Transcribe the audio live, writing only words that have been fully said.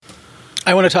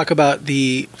I want to talk about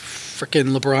the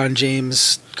frickin' LeBron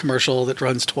James commercial that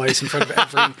runs twice in front of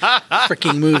every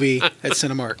fricking movie at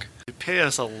Cinemark. They pay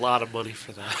us a lot of money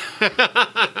for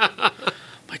that.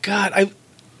 My God,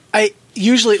 I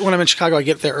usually when I'm in Chicago, I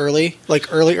get there early,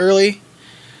 like early,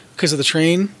 because of the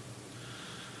train.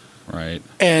 Right.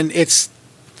 And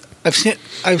I've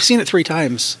seen it 3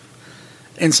 times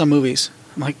in some movies.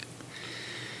 I'm like,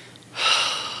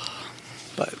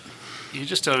 but you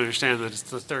just don't understand that it's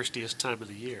the thirstiest time of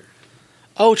the year.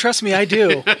 Oh, trust me, I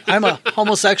do. I'm a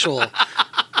homosexual.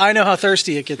 I know how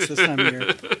thirsty it gets this time of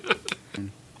year.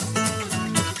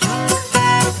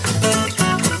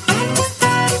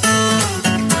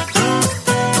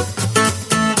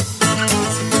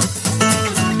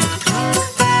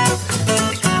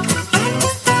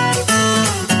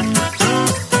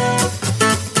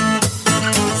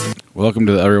 Welcome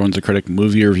to the Everyone's a Critic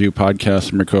movie review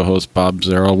podcast. I'm your co-host, Bob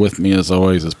Zerl. With me, as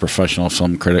always, is professional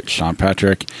film critic Sean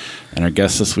Patrick. And our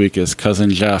guest this week is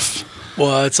Cousin Jeff.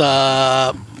 What's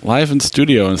up? Live in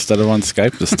studio instead of on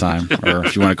Skype this time, or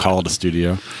if you want to call it a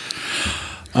studio.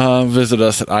 Visit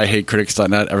us at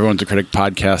IHateCritics.net,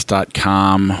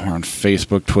 everyone'sacriticpodcast.com. We're on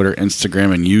Facebook, Twitter,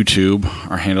 Instagram, and YouTube.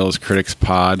 Our handle is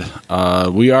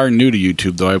CriticsPod. We are new to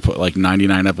YouTube, though. I put like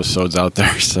 99 episodes out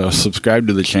there, so subscribe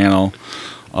to the channel.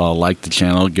 Like the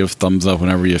channel, give thumbs up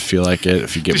whenever you feel like it.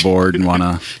 If you get bored and want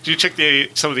to... Did you check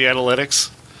some of the analytics?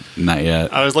 Not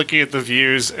yet. I was looking at the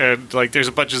views, and like there's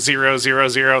a bunch of 0, 0,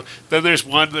 0. Then there's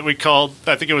one that we called,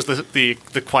 I think it was the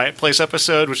Quiet Place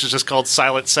episode, which is just called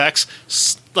Silent Sex.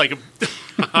 Like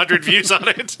 100 views on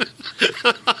it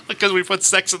because we put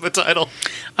sex in the title.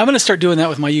 I'm going to start doing that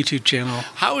with my YouTube channel.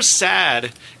 How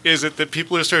sad is it that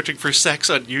people are searching for sex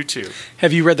on YouTube?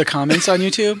 Have you read the comments on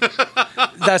YouTube?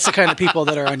 That's the kind of people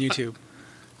that are on YouTube.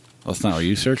 Well, that's not what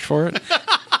you search for it.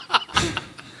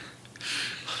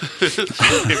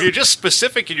 If you're just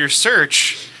specific in your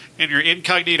search in your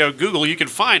incognito Google, you can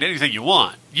find anything you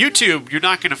want. YouTube, you're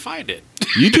not going to find it.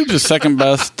 YouTube's the second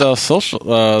best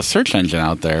social search engine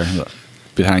out there,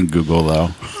 behind Google,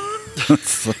 though.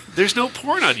 There's no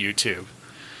porn on YouTube.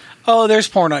 Oh, there's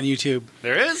porn on YouTube.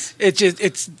 There is? It just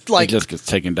gets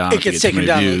taken down. It gets taken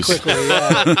down really quickly.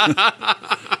 Yeah.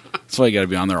 That's why you got to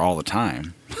be on there all the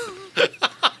time.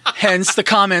 Hence the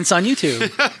comments on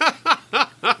YouTube.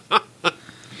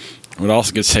 What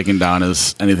also gets taken down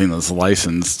is anything that's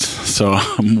licensed. So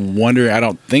I'm wondering,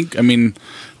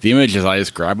 the images I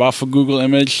just grab off a Google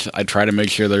image. I try to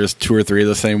make sure there's 2 or 3 of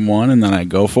the same one, and then I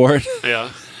go for it. Yeah.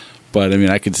 But,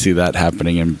 I could see that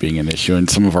happening and being an issue in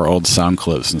some of our old sound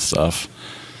clips and stuff,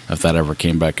 if that ever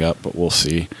came back up, but we'll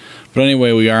see. But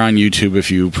anyway, we are on YouTube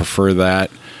if you prefer that.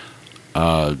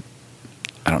 I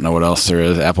don't know what else there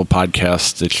is. Apple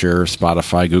Podcasts, Stitcher,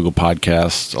 Spotify, Google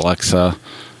Podcasts, Alexa.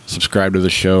 Subscribe to the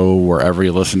show wherever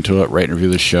you listen to it. Rate and review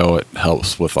the show. It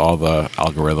helps with all the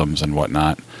algorithms and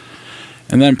whatnot.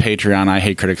 And then Patreon,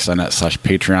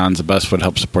 IHateCritics.net/Patreon is the best way to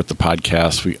help support the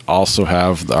podcast. We also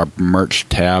have our merch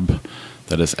tab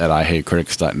that is at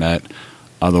IHateCritics.net.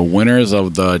 The winners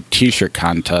of the t-shirt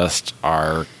contest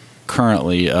are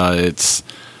currently, it's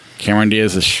Cameron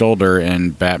Diaz's shoulder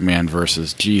in Batman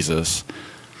vs. Jesus.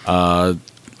 I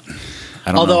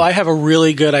have a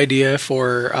really good idea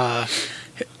for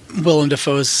Willem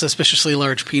Dafoe's suspiciously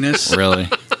large penis. Really?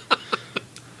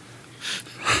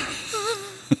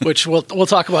 Which we'll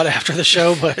talk about after the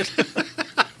show, but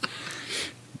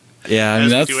yeah,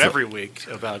 as that's we do every week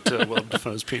about Willem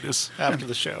Dafoe's penis after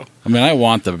the show. I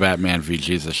want the Batman v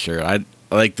Jesus shirt. I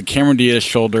like the Cameron Diaz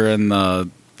shoulder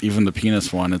and even the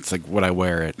penis one. It's like, would I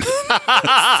wear it?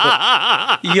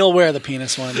 You'll wear the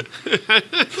penis one.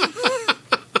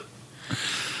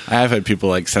 I have had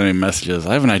people send me messages.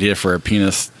 I have an idea for a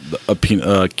penis,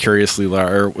 curiously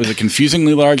large, or was it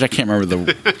confusingly large? I can't remember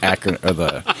the acronym or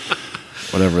the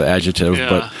whatever the adjective,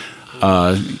 yeah.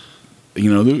 But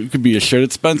it could be a shirt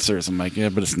at Spencer's. I'm like, yeah,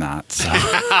 but it's not. So.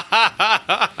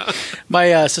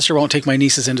 My sister won't take my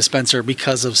nieces into Spencer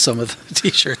because of some of the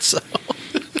t-shirts. So.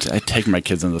 I take my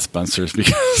kids into Spencer's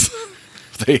because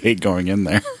they hate going in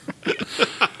there.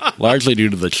 Largely due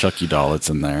to the Chucky doll that's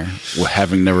in there,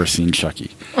 having never seen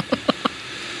Chucky.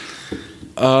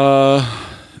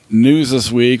 News this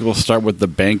week, we'll start with The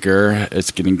Banker.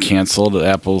 It's getting canceled.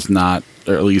 Apple's not,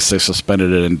 or at least they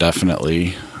suspended it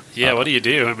indefinitely. Yeah, what do you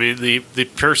do? The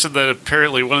person that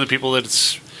apparently, one of the people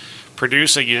that's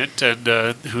producing it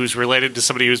and who's related to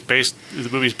somebody the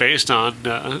movie's based on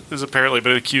has apparently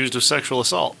been accused of sexual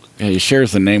assault. Yeah, he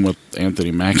shares the name with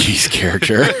Anthony Mackie's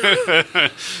character.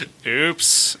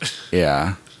 Oops.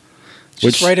 Yeah.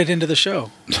 Just write it into the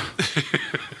show.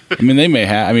 They may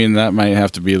have. That might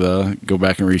have to be go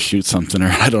back and reshoot something, or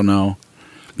I don't know.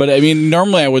 But I mean,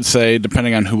 normally I would say,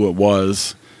 depending on who it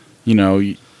was,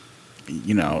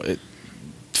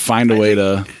 find a way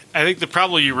to. I think the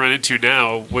problem you run into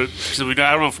now, I don't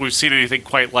know if we've seen anything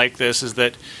quite like this, is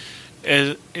that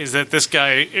this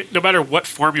guy, no matter what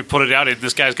form you put it out in,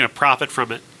 this guy's going to profit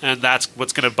from it, and that's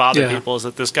what's going to bother people. Is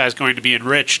that this guy's going to be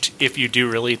enriched if you do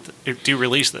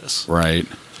release this, right?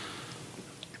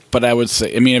 But I would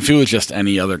say, I mean, if it was just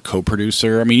any other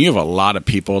co-producer, I mean, you have a lot of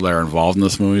people that are involved in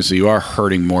this movie, so you are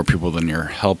hurting more people than you're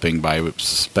helping by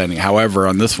spending. However,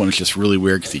 on this one, it's just really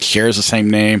weird because he shares the same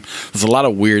name. There's a lot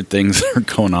of weird things that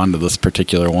are going on to this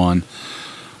particular one,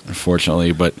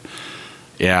 unfortunately. But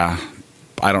yeah,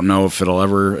 I don't know if it'll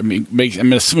ever.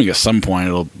 I'm assuming at some point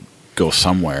it'll go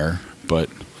somewhere, but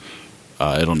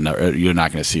it'll never. You're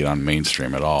not going to see it on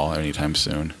mainstream at all anytime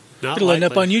soon. It'll end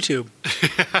up on YouTube.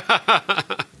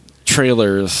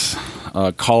 Trailers,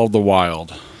 Call of the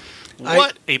Wild.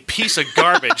 What a piece of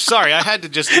garbage. Sorry, I had to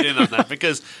just get in on that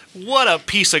because what a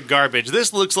piece of garbage.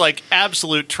 This looks like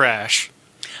absolute trash.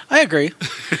 I agree.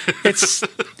 It's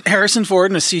Harrison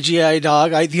Ford and a CGI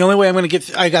dog. The only way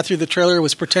I got through the trailer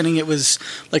was pretending it was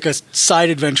like a side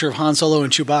adventure of Han Solo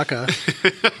and Chewbacca.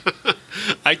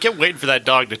 I kept waiting for that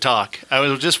dog to talk. I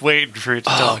was just waiting for it to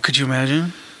talk. Could you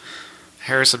imagine?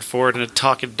 Harrison Ford in a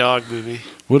talking dog movie.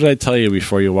 What did I tell you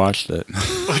before you watched it?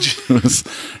 It was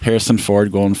Harrison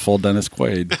Ford going full Dennis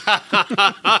Quaid.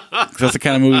 That's the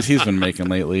kind of movies he's been making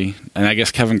lately. And I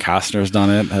guess Kevin Costner's done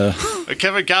it.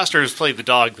 Kevin Costner has played the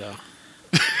dog, though.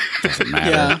 Doesn't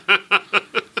matter. Yeah.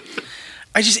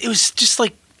 It was just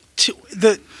like,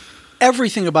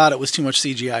 everything about it was too much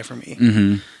CGI for me.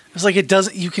 Mm-hmm. It was like,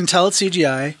 you can tell it's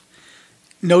CGI.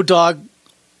 No dog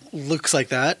looks like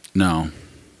that. No.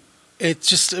 It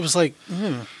was like,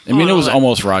 I mean, it was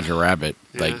almost Roger Rabbit,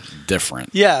 like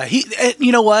different. Yeah,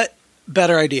 you know what?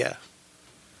 Better idea.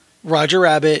 Roger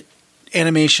Rabbit,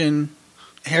 animation,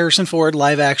 Harrison Ford,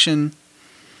 live action.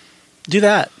 Do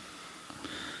that.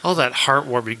 All that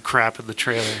heartwarming crap in the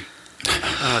trailer.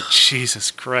 Oh,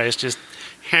 Jesus Christ. Just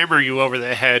hammer you over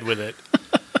the head with it.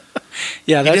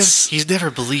 Yeah, he's never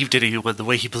believed in anyone the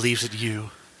way he believes in you.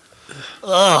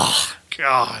 Oh,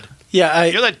 God. Yeah,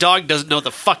 you know that dog doesn't know what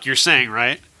the fuck you're saying,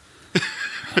 right?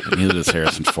 Neither does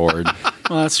Harrison Ford.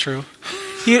 Well, that's true.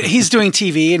 He's doing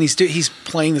TV, and he's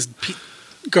playing this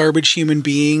garbage human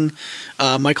being,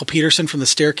 Michael Peterson from The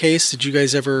Staircase. Did you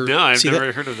guys ever No, I've see never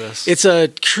that? Heard of this. It's a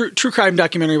true crime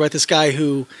documentary about this guy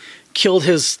who killed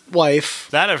his wife.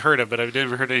 That I've heard of, but I've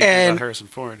never heard anything about Harrison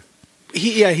Ford.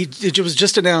 It was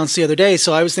just announced the other day,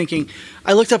 so I was thinking,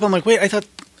 I looked up, I'm like, wait, I thought,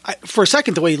 for a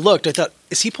second, the way he looked, I thought,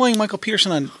 is he playing Michael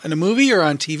Peterson in a movie or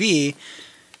on TV?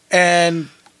 And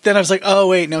then I was like, oh,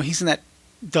 wait, no, he's in that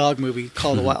dog movie,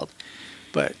 Call of the Wild.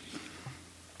 But,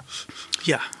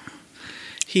 yeah.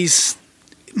 He's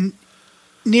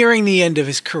nearing the end of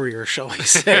his career, shall we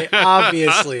say,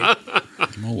 obviously.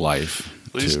 No life,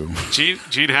 too.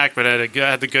 Gene Hackman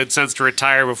had the good sense to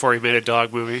retire before he made a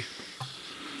dog movie.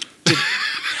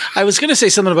 I was going to say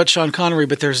something about Sean Connery,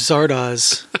 but there's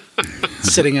Zardoz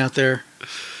sitting out there.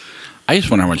 I just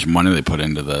wonder how much money they put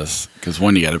into this. Because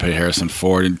one, you got to pay Harrison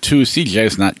Ford, and two, CGI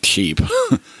is not cheap.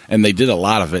 And they did a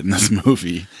lot of it in this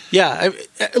movie. Yeah,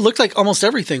 it looked like almost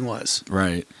everything was.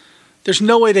 Right. There's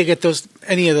no way they get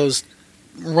any of those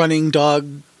running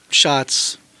dog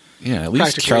shots. Yeah, at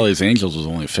least Charlie's Angels was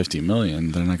only $50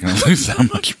 million. They're not going to lose that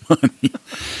much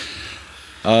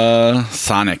money.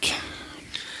 Sonic.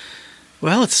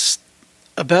 Well, it's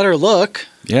a better look.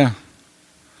 Yeah.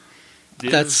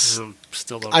 That's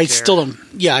still don't I care. still don't.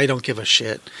 Yeah, I don't give a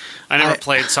shit. I never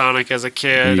played Sonic as a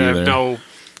kid. I have no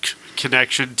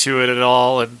connection to it at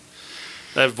all, and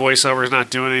that voiceover is not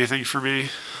doing anything for me.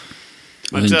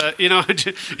 But you know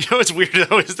what's weird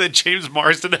though is that James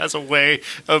Marsden has a way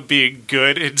of being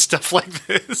good in stuff like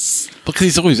this. Because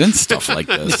he's always in stuff like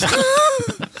this.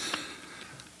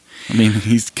 I mean,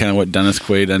 he's kind of what Dennis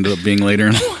Quaid ended up being later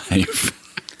in life.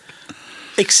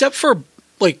 Except for,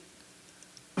 like,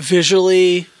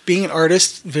 visually, being an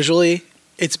artist, visually,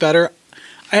 it's better.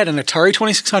 I had an Atari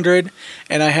 2600,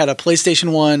 and I had a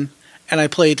PlayStation 1, and I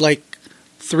played, like,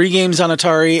 3 games on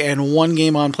Atari and 1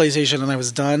 game on PlayStation, and I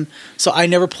was done. So I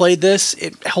never played this.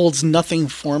 It holds nothing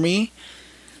for me.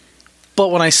 But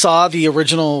when I saw the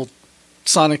original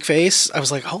Sonic face, I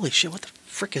was like, holy shit, what the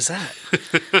frick is that?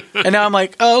 And now I'm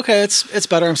like, oh, okay, it's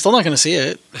better. I'm still not going to see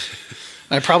it.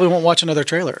 I probably won't watch another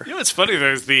trailer. You know, it's funny.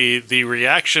 There's the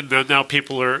reaction that now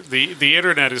people are the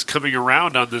internet is coming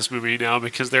around on this movie now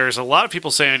because there's a lot of people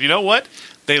saying, you know what?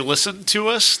 They listened to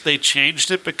us. They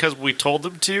changed it because we told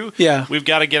them to. Yeah, we've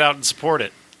got to get out and support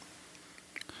it.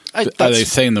 Are they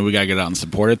saying that we gotta get out and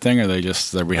support it thing, or they're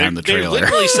behind the trailer? They're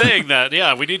literally saying that.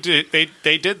 Yeah, we need to.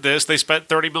 They did this. They spent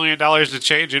 $30 million to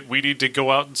change it. We need to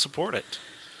go out and support it.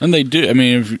 And they do. I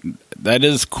mean, that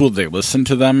is cool. They listen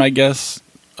to them, I guess.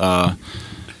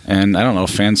 And I don't know.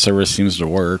 Fan service seems to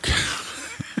work.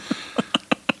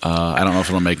 I don't know if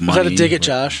it'll make money. Is that a dig at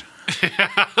Josh?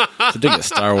 It's a dig at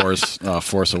Star Wars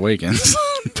Force Awakens.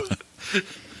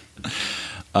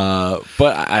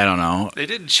 But I don't know. They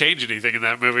didn't change anything in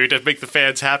that movie to make the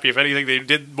fans happy. If anything, they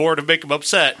did more to make them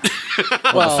upset.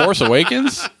 Well, The Force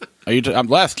Awakens?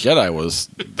 Last Jedi was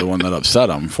the one that upset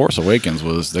them. Force Awakens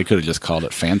was, they could have just called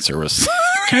it fan service.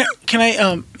 Can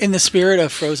I in the spirit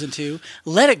of Frozen 2,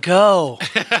 let it go?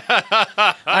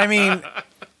 I mean,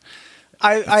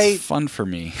 it's fun for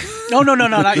me. No,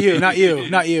 not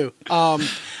you.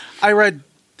 I read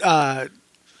a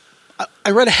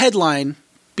headline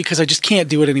because I just can't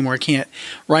do it anymore. I can't.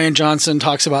 Ryan Johnson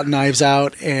talks about Knives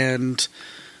Out and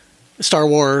Star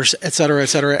Wars, et cetera,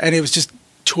 and it was just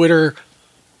Twitter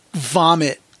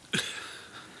vomit.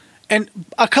 And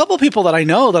a couple people that I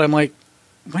know that I'm like,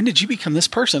 when did you become this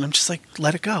person? I'm just like,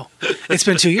 let it go. It's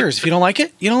been 2 years. If you don't like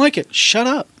it, you don't like it. Shut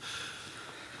up.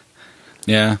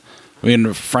 Yeah. I mean,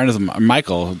 a friend of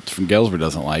Michael from Galesburg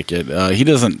doesn't like it. He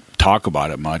doesn't talk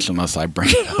about it much unless I bring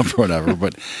it up or whatever,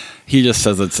 but he just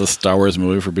says it's a Star Wars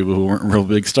movie for people who weren't real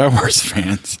big Star Wars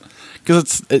fans.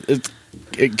 Because it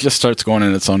just starts going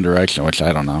in its own direction, which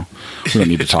I don't know. We don't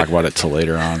need to talk about it till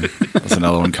later on. There's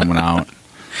another one coming out.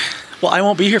 Well, I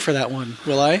won't be here for that one,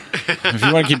 will I? If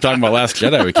you want to keep talking about Last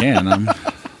Jedi, we can.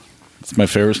 It's my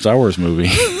favorite Star Wars movie.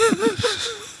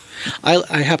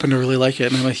 I happen to really like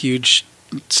it, and I'm a huge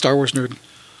Star Wars nerd.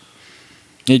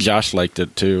 Yeah, Josh liked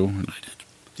it too. I did.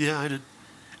 Yeah, I did.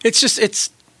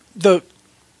 It's the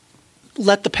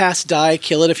let the past die,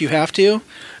 kill it if you have to.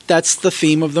 That's the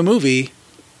theme of the movie,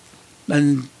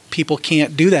 and people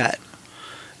can't do that.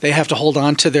 They have to hold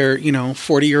on to their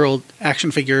 40-year-old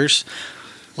action figures,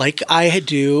 like I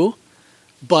do,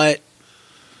 but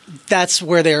that's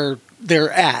where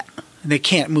they're at, and they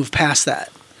can't move past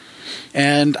that.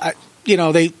 And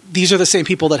these are the same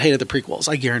people that hated the prequels.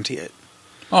 I guarantee it.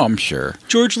 Oh, I'm sure.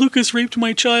 George Lucas raped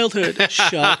my childhood.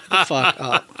 Shut the fuck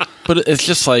up. But it's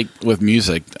just like with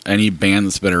music. Any band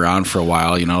that's been around for a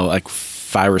while, like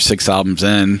 5 or 6 albums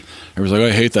in, everyone's like, oh,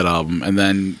 I hate that album. And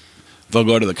then they'll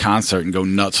go to the concert and go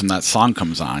nuts when that song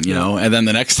comes on, know? And then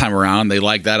the next time around, they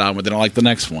like that album, but they don't like the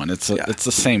next one. It's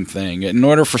the same thing. In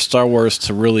order for Star Wars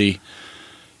to really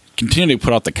continue to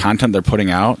put out the content they're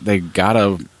putting out, they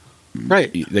gotta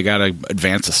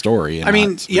advance the story. And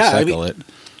recycle it.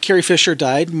 Carrie Fisher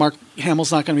died. Mark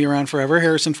Hamill's not going to be around forever.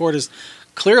 Harrison Ford is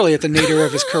clearly at the nadir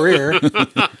of his career.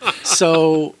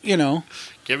 So,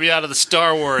 Get me out of the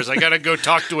Star Wars. I got to go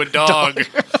talk to a dog.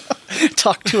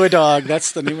 Talk to a dog.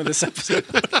 That's the name of this episode.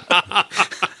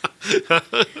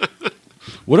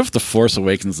 What if The Force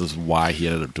Awakens is why he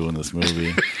ended up doing this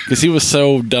movie? Because he was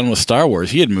so done with Star Wars.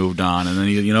 He had moved on, and then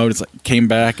he, just came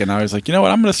back, and I was like, you know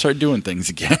what? I'm going to start doing things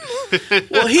again.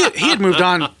 Well, he had moved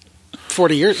on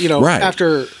 40 years, right.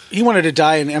 After he wanted to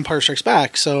die in Empire Strikes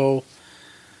Back. So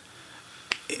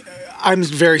I'm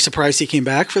very surprised he came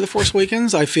back for The Force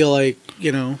Awakens. I feel like,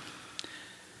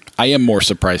 I am more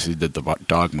surprised he did the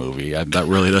dog movie. That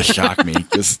really does shock me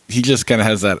because he just kind of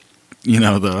has that,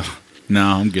 no,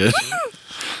 I'm good.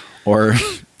 Or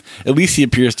at least he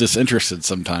appears disinterested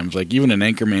sometimes. Like even in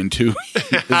Anchorman 2,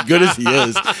 as good as he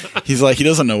is, he's like, he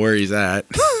doesn't know where he's at.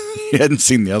 He hadn't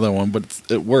seen the other one, but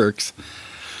it works.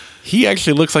 He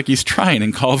actually looks like he's trying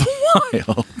in Call of the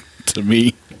Wild to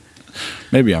me.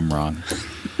 Maybe I'm wrong.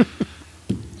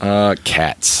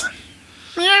 Cats.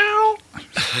 Meow.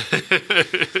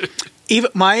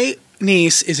 Even my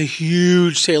niece is a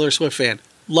huge Taylor Swift fan.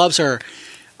 Loves her.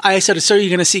 I said, so are you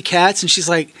going to see Cats? And she's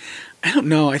like, I don't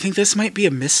know. I think this might be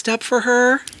a misstep for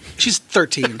her. She's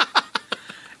 13.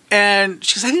 And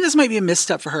she goes, I think this might be a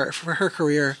misstep for her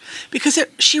career. Because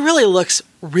she really looks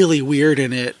really weird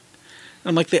in it. And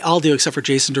I'm like, they all do except for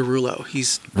Jason Derulo.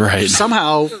 He's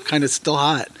somehow kind of still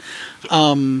hot.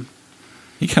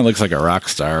 He kind of looks like a rock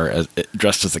star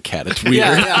dressed as a cat. It's weird.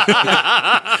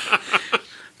 Yeah.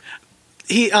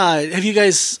 Have you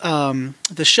guys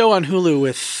the show on Hulu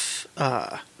with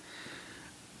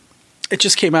it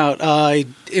just came out. I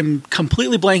am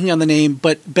completely blanking on the name,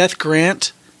 but Beth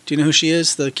Grant. Do you know who she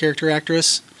is? The character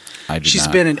actress. I do She's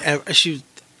not. been in. She's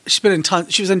been in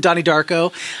tons. She was in Donnie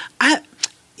Darko. I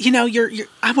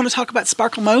want to talk about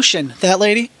Sparkle Motion. That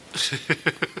lady.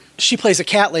 She plays a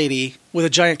cat lady with a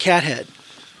giant cat head.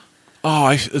 Oh,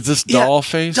 is this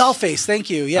Dollface? Dollface, thank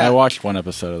you. Yeah, I watched one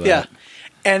episode of that. Yeah,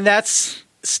 and that's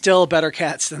still better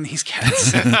cats than these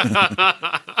cats.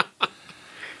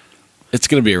 It's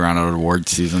going to be around an award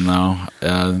season, though.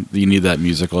 You need that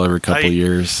musical every couple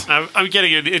years. I'm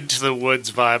getting an Into the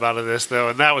Woods vibe out of this, though,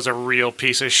 and that was a real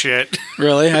piece of shit.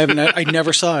 Really? I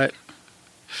never saw it.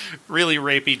 Really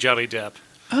rapey Johnny Depp.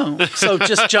 Oh, so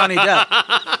just Johnny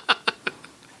Depp.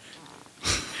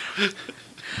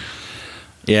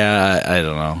 Yeah, I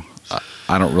don't know.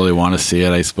 I don't really want to see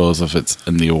it. I suppose if it's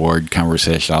in the award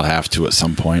conversation, I'll have to at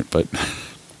some point, but...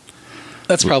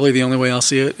 That's probably the only way I'll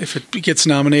see it, if it gets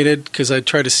nominated, because I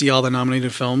try to see all the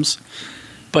nominated films.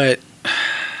 But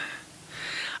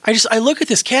I look at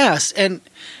this cast, and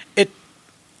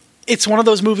it's one of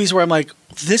those movies where I'm like,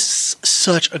 this is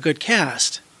such a good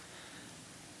cast.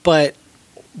 But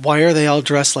why are they all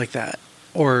dressed like that?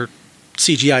 Or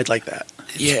CGI'd like that?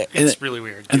 Yeah, it's really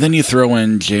weird. And then you throw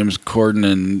in James Corden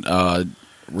and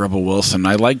Rebel Wilson.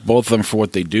 I like both of them for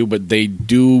what they do, but they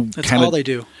do That's all they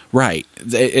do. Right.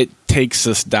 It takes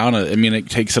us down. It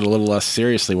takes it a little less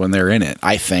seriously when they're in it,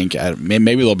 I think.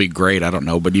 Maybe they'll be great. I don't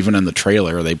know. But even in the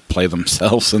trailer, they play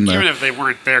themselves in there. Even if they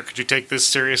weren't there, could you take this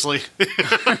seriously?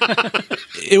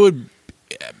 It would.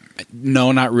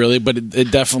 No, not really. But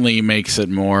it definitely makes it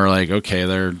more like, okay,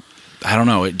 they're. I don't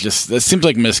know. It seems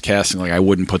like miscasting. Like I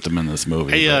wouldn't put them in this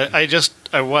movie.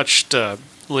 I watched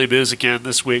Les Mis again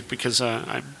this week because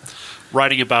I'm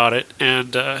writing about it,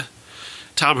 and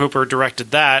Tom Hooper directed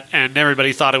that, and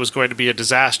everybody thought it was going to be a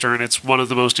disaster, and it's one of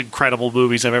the most incredible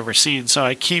movies I've ever seen. So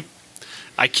I keep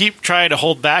trying to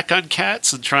hold back on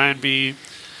Cats and try and be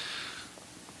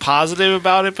positive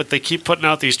about it, but they keep putting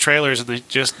out these trailers, and they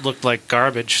just look like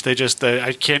garbage.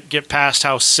 I can't get past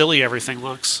how silly everything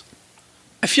looks.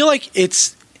 I feel like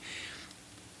it's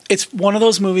one of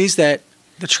those movies that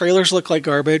the trailers look like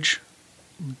garbage,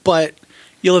 but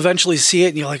you'll eventually see it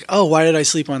and you're like, oh, why did I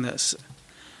sleep on this?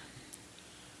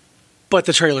 But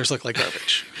the trailers look like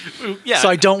garbage. Yeah. So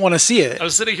I don't want to see it. I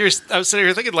was sitting here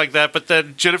thinking like that, but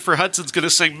then Jennifer Hudson's going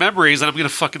to sing Memories, and I'm going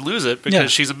to fucking lose it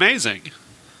because she's amazing.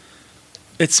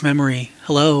 It's Memory.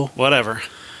 Hello. Whatever.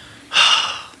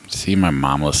 See, my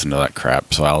mom listened to that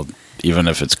crap, so even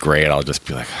if it's great, I'll just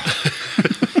be like...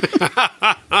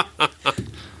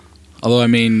 Although,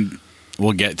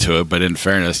 we'll get to it, but in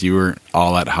fairness, you were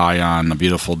all that high on A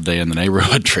Beautiful Day in the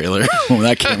Neighborhood trailer when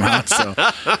that came out, so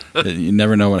you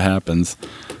never know what happens.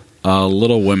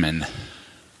 Little Women.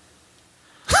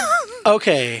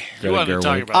 Okay. You wanted to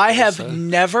talk about I have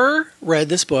never read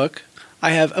this book.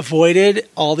 I have avoided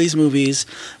all these movies,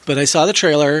 but I saw the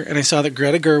trailer, and I saw the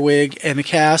Greta Gerwig and the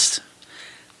cast,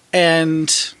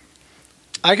 and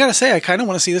I gotta say, I kind of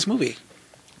want to see this movie.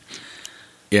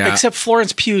 Yeah. Except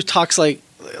Florence Pugh talks like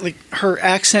her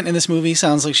accent in this movie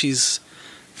sounds like she's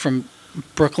from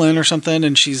Brooklyn or something,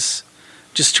 and she's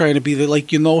just trying to be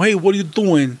hey, what are you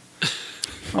doing?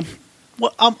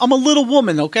 I'm a little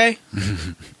woman, okay?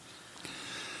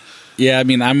 Yeah,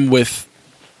 I'm with...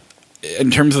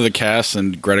 In terms of the cast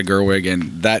and Greta Gerwig,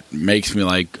 and that makes me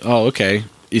like, oh, okay.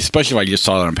 Especially if I just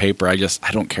saw it on paper. I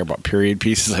don't care about period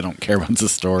pieces. I don't care about the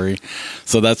story.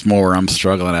 So that's more where I'm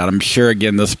struggling at. I'm sure,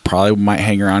 again, this probably might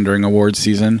hang around during awards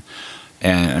season.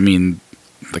 And,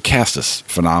 the cast is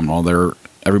phenomenal.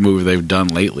 Every movie they've done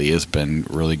lately has been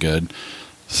really good.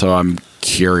 So I'm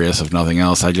curious, if nothing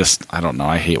else. I don't know.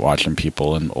 I hate watching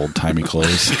people in old-timey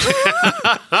clothes.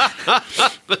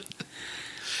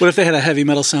 What if they had a heavy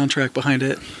metal soundtrack behind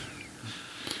it?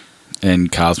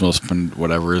 And Cosmos,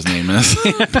 whatever his name is,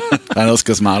 Panos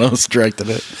Cosmatos directed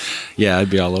it. Yeah,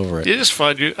 I'd be all over it.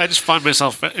 I just find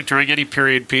myself during any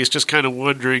period piece just kind of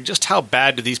wondering just how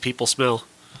bad do these people smell?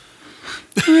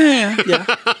 Yeah.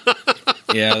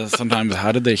 Yeah, sometimes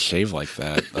how did they shave like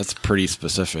that? That's pretty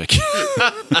specific.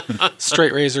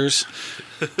 Straight razors.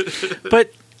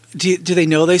 But do they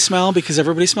know they smell because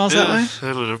everybody smells that way?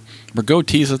 I don't know. Were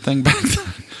goatees a thing back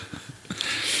then?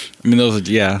 Those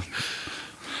are, yeah.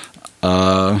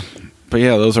 But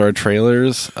yeah, those are our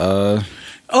trailers. I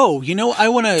want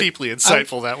to... Deeply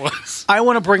insightful that was. I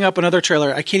want to bring up another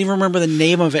trailer. I can't even remember the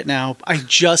name of it now. I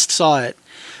just saw it.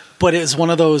 But it's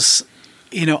one of those,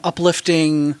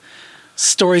 uplifting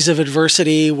stories of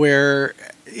adversity where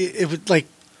it would like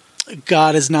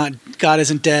God isn't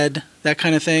dead, that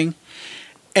kind of thing.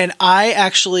 And I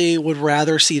actually would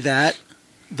rather see that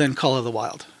than Call of the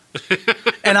Wild.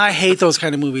 And I hate those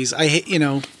kind of movies. I hate,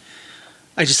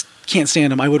 I just can't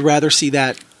stand them. I would rather see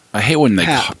that. I hate when they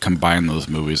combine those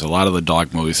movies. A lot of the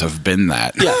dog movies have been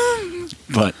that. Yeah.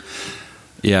 But,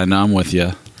 yeah, no, I'm with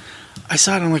you. I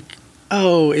saw it and I'm like,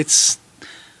 oh, it's,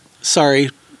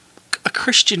 a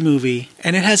Christian movie.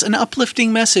 And it has an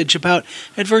uplifting message about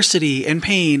adversity and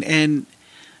pain. And,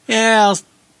 yeah,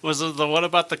 Was it the one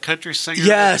about the country singer?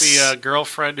 Yes. With the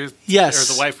girlfriend or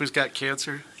the wife who's got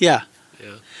cancer? Yeah.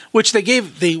 Yeah. Which they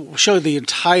showed the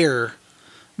entire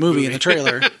movie in the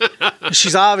trailer.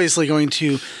 She's obviously going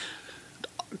to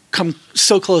come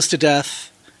so close to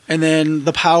death, and then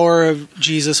the power of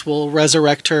Jesus will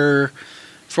resurrect her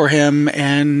for him,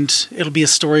 and it'll be a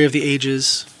story of the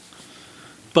ages.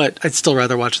 But I'd still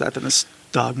rather watch that than this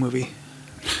dog movie.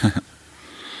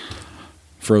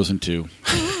 Frozen 2.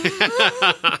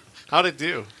 How'd it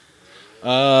do?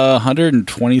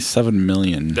 127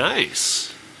 million.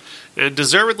 Nice. And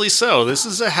deservedly so. This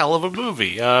is a hell of a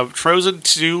movie. Frozen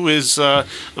 2 is a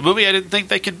movie I didn't think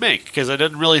they could make because I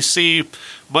didn't really see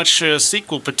much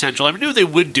sequel potential. I knew they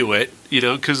would do it,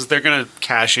 because they're going to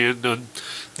cash in on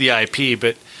the IP,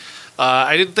 but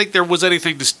I didn't think there was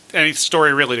any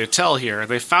story really to tell here. And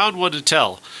they found one to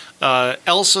tell.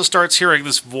 Elsa starts hearing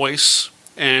this voice,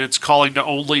 and it's calling to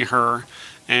only her.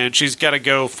 And she's got to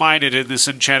go find it in this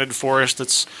enchanted forest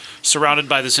that's surrounded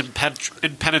by this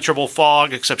impenetrable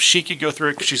fog, except she can go through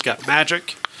it because she's got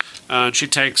magic. And she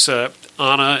takes Anna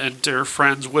and her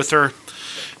friends with her.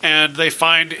 And they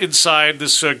find inside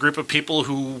this group of people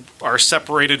who are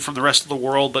separated from the rest of the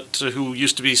world, but who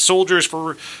used to be soldiers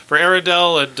for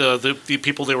Arendelle and the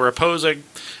people they were opposing.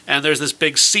 And there's this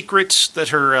big secret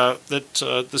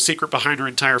that the secret behind her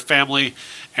entire family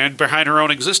and behind her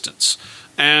own existence.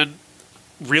 And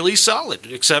really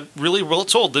solid, except really well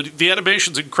told. The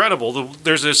animation's incredible.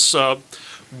 There's this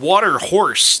water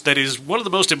horse that is one of the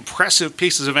most impressive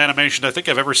pieces of animation I think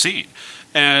I've ever seen.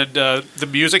 And the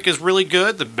music is really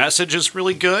good. The message is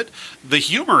really good. The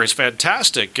humor is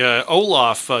fantastic.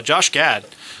 Olaf, Josh Gad,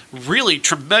 really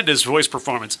tremendous voice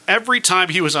performance. Every time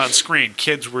he was on screen,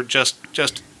 kids were just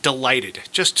delighted.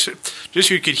 Just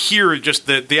you could hear just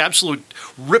the absolute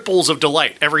ripples of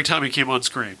delight every time he came on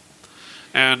screen.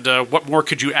 And what more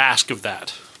could you ask of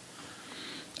that?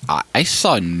 I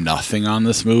saw nothing on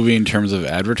this movie in terms of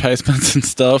advertisements and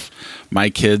stuff. My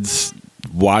kids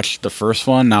watched the first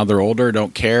one. Now they're older,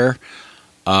 don't care.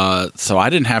 So I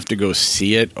didn't have to go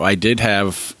see it. I did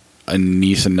have a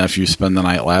niece and nephew spend the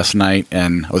night last night,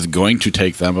 and I was going to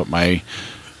take them, but my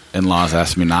in-laws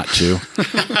asked me not to.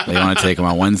 They want to take them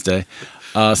on Wednesday.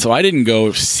 So I didn't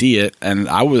go see it, and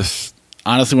I was,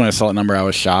 honestly, when I saw that number, I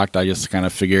was shocked. I just kind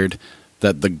of figured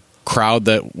that the crowd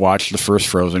that watched the first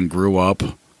Frozen grew up,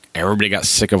 everybody got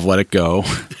sick of Let It Go,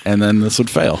 and then this would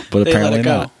fail. But They apparently let it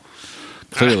go. not.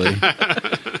 Clearly.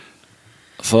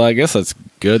 So I guess that's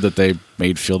good that they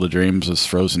made Field of Dreams as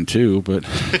Frozen 2, but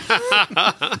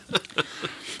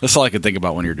that's all I could think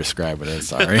about when you're describing it.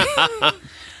 Sorry.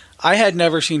 I had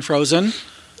never seen Frozen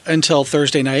until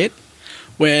Thursday night.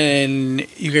 When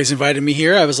you guys invited me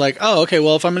here, I was like, oh, okay,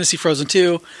 well, if I'm going to see Frozen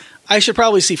 2, I should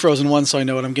probably see Frozen 1 so I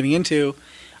know what I'm getting into.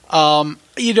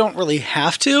 You don't really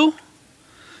have to.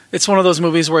 It's one of those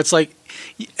movies where it's like,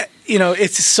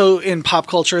 it's so in pop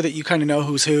culture that you kind of know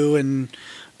who's who. And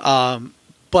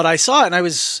but I saw it,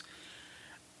 and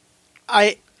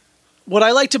what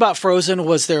I liked about Frozen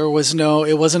was it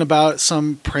wasn't about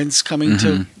some prince coming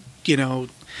to,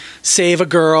 save a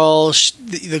girl.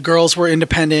 The girls were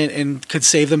independent and could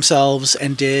save themselves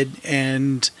and did.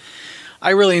 And I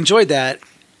really enjoyed that.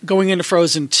 Going into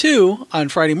Frozen 2 on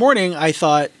Friday morning, I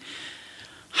thought,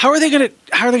 how are they going to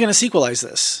sequelize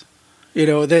this?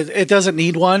 It doesn't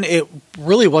need one. It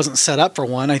really wasn't set up for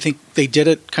one. I think they did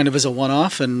it kind of as a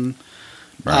one-off, and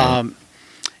Right.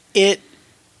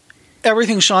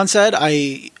 Everything Sean said,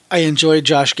 I enjoyed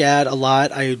Josh Gad a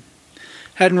lot. I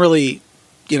hadn't really,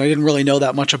 didn't really know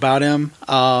that much about him.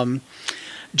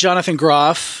 Jonathan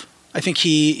Groff, I think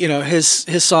he,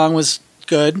 his song was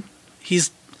good. He's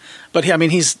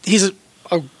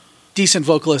a decent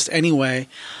vocalist anyway.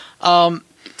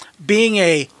 Being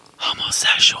a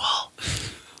homosexual,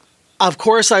 of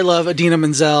course, I love Idina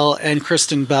Menzel and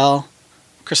Kristen Bell.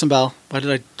 Kristen Bell. Why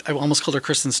did I almost called her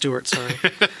Kristen Stewart? Sorry.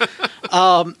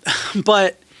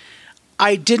 But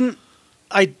I don't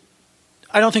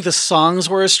think the songs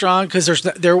were as strong because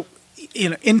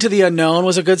Into the Unknown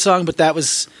was a good song, but that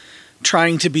was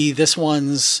trying to be this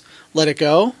one's Let It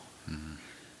Go. Mm-hmm.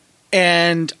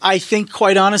 And I think,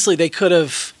 quite honestly, they could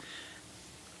have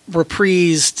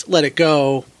reprised Let It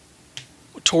Go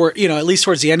at least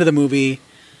towards the end of the movie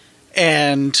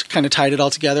and kind of tied it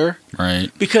all together.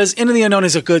 Right. Because Into the Unknown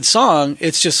is a good song.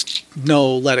 It's just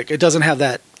it doesn't have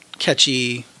that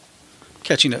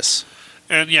catchiness.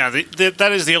 And yeah,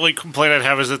 that is the only complaint I'd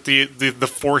have is that the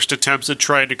forced attempts at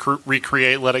trying to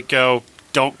recreate Let It Go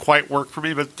don't quite work for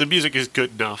me, but the music is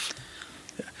good enough.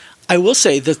 I will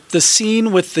say that the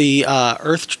scene with the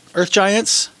Earth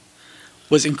Giants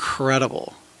was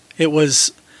incredible. It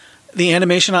was the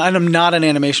animation, and I'm not an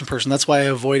animation person. That's why I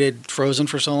avoided Frozen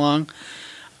for so long.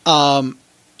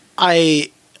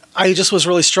 I just was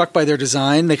really struck by their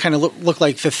design. They kind of look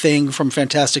like the Thing from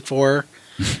Fantastic Four,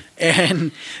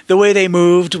 and the way they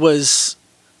moved was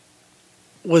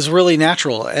really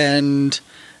natural and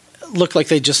looked like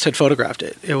they just had photographed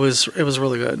it. It was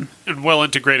really good and well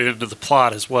integrated into the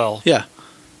plot as well. Yeah.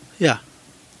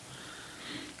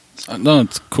 No,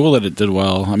 it's cool that it did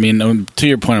well. I mean, to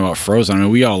your point about Frozen, I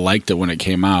mean, we all liked it when it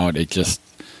came out.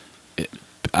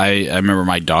 I remember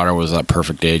my daughter was that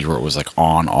perfect age where it was like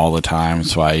on all the time.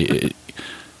 So I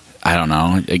don't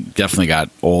know. It definitely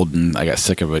got old and I got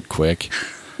sick of it quick.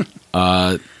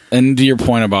 And to your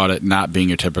point about it not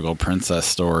being a typical princess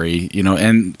story,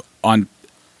 and on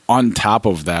top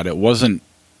of that, it wasn't.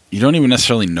 You don't even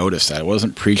necessarily notice that. It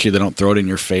wasn't preachy. They don't throw it in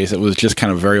your face. It was just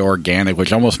kind of very organic,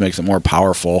 which almost makes it more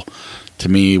powerful to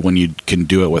me when you can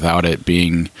do it without it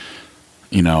being,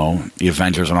 the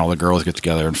Avengers and all the girls get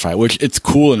together and fight, which it's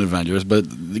cool in Avengers, but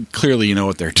clearly you know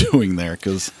what they're doing there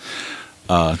because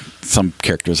some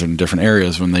characters are in different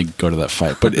areas when they go to that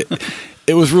fight. But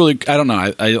it was really, I don't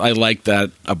know. I like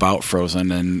that about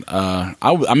Frozen, and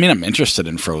I'm interested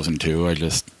in Frozen too.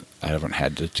 I haven't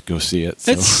had to go see it.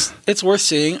 So. It's worth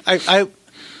seeing.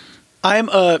 I'm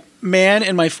a man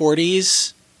in my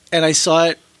 40s, and I saw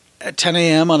it at 10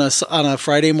 a.m. on a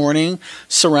Friday morning,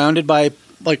 surrounded by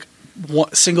like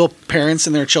single parents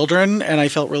and their children, and I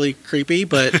felt really creepy.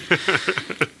 But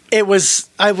I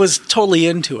was totally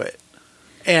into it,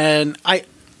 and I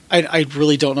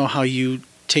really don't know how you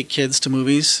take kids to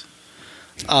movies.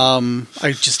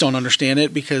 I just don't understand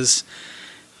it because.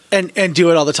 And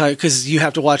do it all the time because you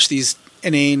have to watch these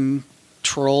inane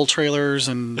troll trailers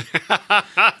and Will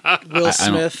Smith. I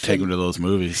don't take them to those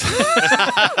movies.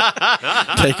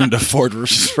 Take them to Ford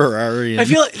versus Ferrari. I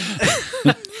feel like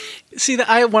see that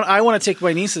I want to take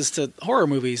my nieces to horror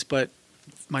movies, but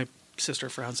my sister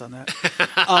frowns on that.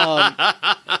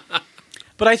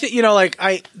 But I think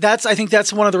I think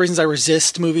that's one of the reasons I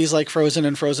resist movies like Frozen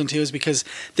and Frozen 2 is because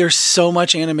there's so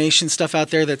much animation stuff out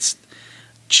there that's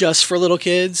just for little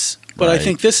kids, but right. I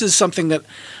think this is something that,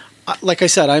 like I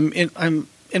said, I'm in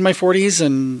my 40s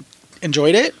and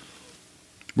enjoyed it.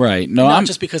 Right. No, not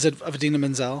just because of Idina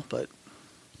Menzel, but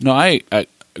no, I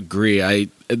agree.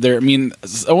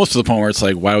 It's almost to the point where it's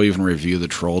like, why do we even review the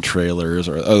troll trailers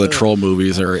or the troll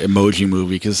movies or Emoji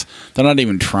Movie? Because they're not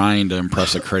even trying to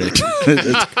impress a critic.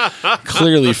 It's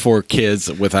clearly for kids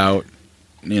without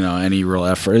any real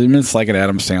effort. It's like an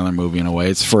Adam Sandler movie in a way.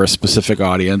 It's for a specific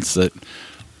audience that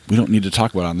we don't need to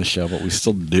talk about on the show, but we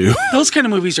still do. Those kind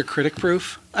of movies are critic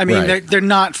proof. I mean, right. they're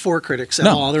not for critics at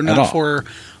all. They're not for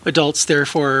adults. They're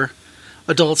for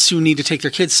adults who need to take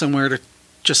their kids somewhere to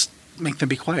just make them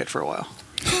be quiet for a while.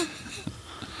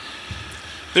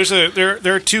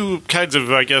 There are two kinds of,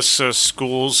 I guess,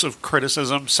 schools of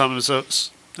criticism.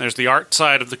 There's the art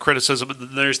side of the criticism, and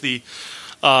then there's the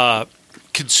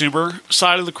consumer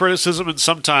side of the criticism, and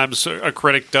sometimes a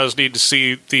critic does need to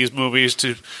see these movies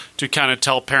to kind of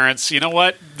tell parents, you know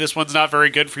what, this one's not very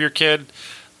good for your kid,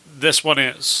 this one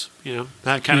is,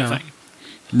 that kind of thing.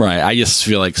 Right. I just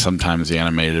feel like sometimes the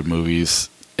animated movies,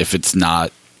 if it's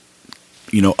not,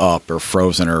 Up or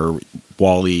Frozen or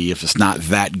WALL-E, if it's not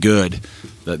that good,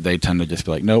 that they tend to just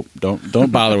be like, nope,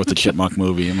 don't bother with the Chipmunk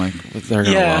movie. I'm like, they're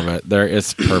gonna love it.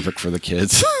 It's perfect for the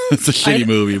kids. It's a shitty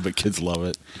movie, but kids love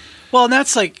it. Well, and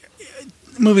that's like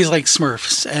movies like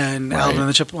Smurfs and Alvin and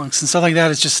the Chipmunks and stuff like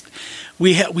that. It's just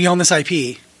we own this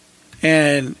IP,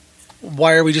 and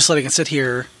why are we just letting it sit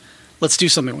here? Let's do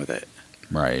something with it.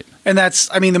 Right. And that's,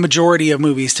 the majority of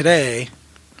movies today.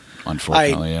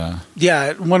 Unfortunately, yeah.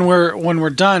 Yeah. When we're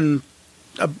done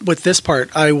with this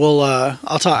part, I will.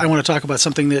 I want to talk about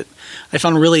something that I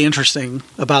found really interesting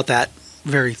about that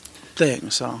very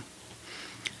thing. So.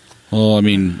 Well,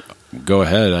 go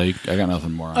ahead. I got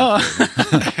nothing more.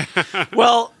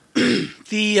 Well,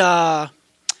 I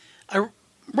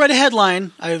read a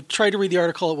headline. I tried to read the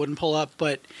article. It wouldn't pull up.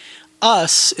 But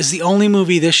Us is the only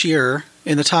movie this year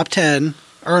in the top 10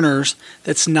 earners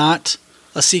that's not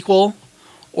a sequel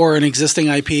or an existing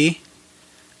IP.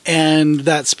 And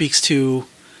that speaks to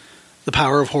the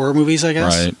power of horror movies, I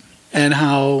guess. Right. And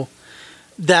how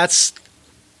that's...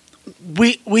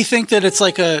 We think that it's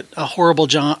like a horrible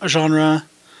genre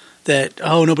that,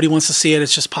 nobody wants to see it.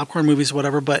 It's just popcorn movies,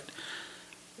 whatever. But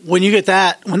when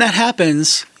that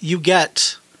happens, you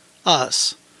get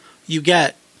Us. You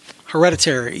get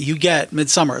Hereditary. You get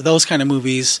Midsommar. Those kind of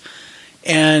movies.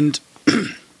 And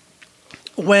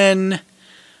when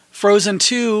Frozen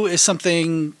 2 is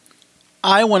something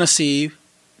I want to see,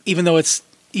 even though it's,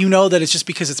 that it's just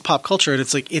because it's pop culture and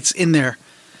it's like, it's in there.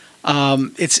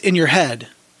 It's in your head.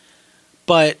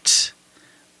 But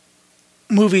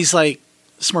movies like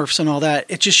Smurfs and all that,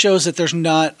 it just shows that there's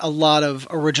not a lot of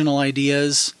original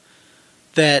ideas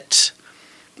that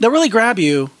really grab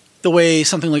you the way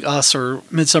something like Us or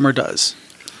Midsommar does.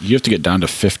 You have to get down to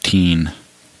 15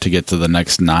 to get to the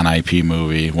next non-IP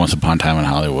movie, Once Upon a Time in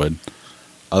Hollywood.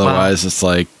 Otherwise, It's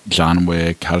like John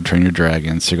Wick, How to Train Your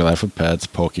Dragon, Secret Life of Pets,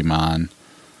 Pokemon.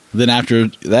 Then after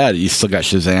that, you still got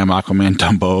Shazam, Aquaman,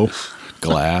 Dumbo,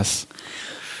 Glass.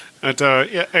 At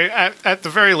the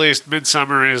very least,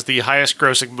 Midsommar is the highest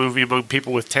grossing movie among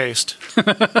people with taste.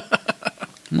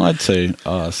 Well, I'd say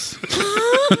Us.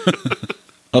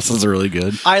 Us is really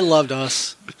good. I loved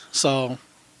Us, so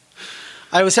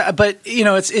I was. But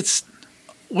it's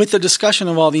with the discussion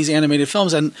of all these animated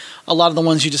films, and a lot of the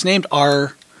ones you just named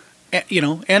are,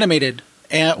 animated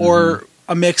or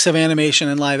a mix of animation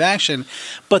and live action,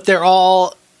 but they're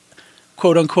all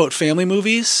quote unquote family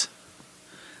movies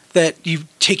that you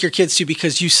take your kids to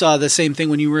because you saw the same thing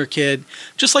when you were a kid,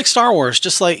 just like Star Wars,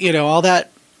 just like, all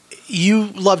that. You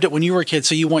loved it when you were a kid,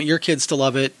 so you want your kids to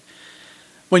love it.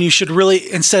 When you should really,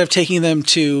 instead of taking them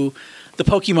to the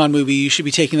Pokemon movie, you should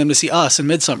be taking them to see Us and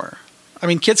Midsommar. I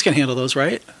mean, kids can handle those,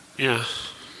 right? Yeah.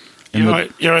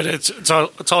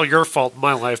 It's all your fault in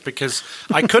my life because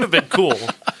I could have been cool.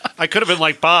 I could have been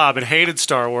like Bob and hated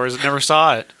Star Wars and never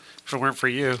saw it if it weren't for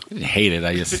you. I didn't hate it.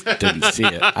 I just didn't see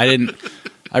it.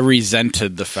 I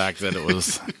resented the fact that it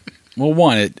was. Well,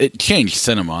 one, it changed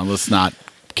cinema. Let's not.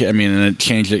 I mean, and it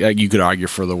changed it. You could argue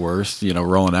for the worst.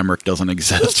 Roland Emmerich doesn't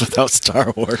exist without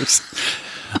Star Wars.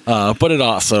 But it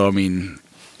also,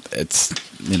 it's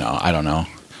I don't know.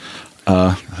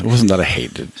 It wasn't that I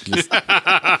hated it.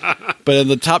 But in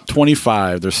the top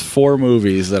 25, there's 4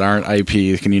 movies that aren't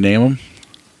IP. Can you name them?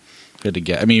 Good to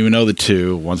get. You know the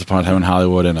 2, Once Upon a Time in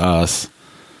Hollywood and Us.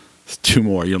 There's 2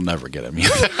 more. You'll never get them.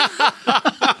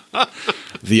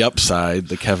 The Upside,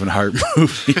 the Kevin Hart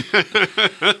movie.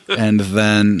 And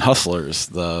then Hustlers,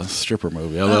 the stripper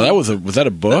movie. Although was that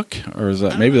a book? Or is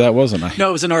that, maybe that wasn't No,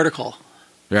 it was an article.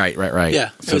 Right. Yeah.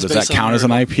 So does that count as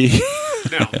an IP?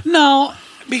 No.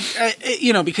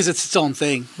 Because it's its own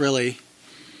thing, really.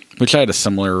 Which I had a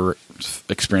similar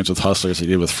experience with Hustlers I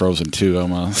did with Frozen 2.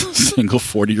 I'm a single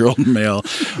 40-year-old male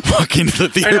walking to the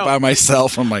theater by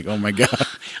myself. I'm like, oh my God.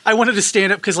 I wanted to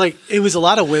stand up because it was a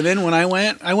lot of women when I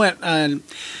went. I went on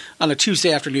a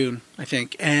Tuesday afternoon, I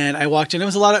think, and I walked in. There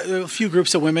was a few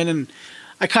groups of women, and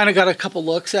I kind of got a couple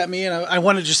looks at me, and I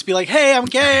wanted to just be like, hey, I'm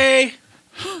gay.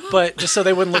 But just so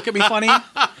they wouldn't look at me funny.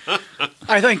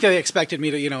 I think they expected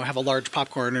me to, have a large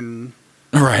popcorn and...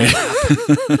 Right.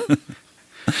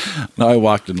 No, I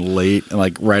walked in late,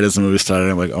 and right as the movie started,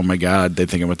 I'm like, oh my God, they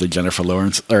think I'm at the Jennifer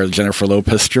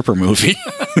Lopez stripper movie.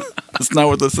 That's not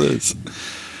what this is.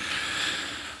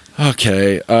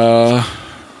 Okay. A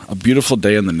Beautiful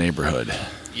Day in the Neighborhood.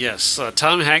 Yes,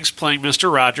 Tom Hanks playing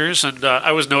Mr. Rogers, and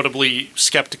I was notably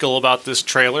skeptical about this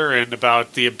trailer and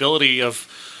about the ability of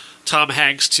Tom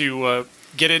Hanks to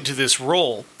get into this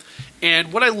role.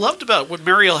 And what I loved about what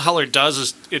Marielle Heller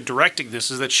does in directing this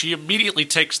is that she immediately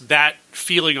takes that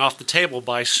feeling off the table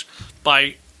by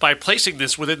placing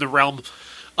this within the realm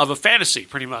of a fantasy,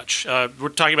 pretty much. We're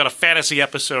talking about a fantasy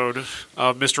episode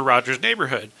of Mr. Rogers'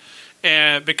 Neighborhood.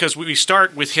 And because we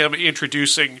start with him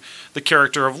introducing the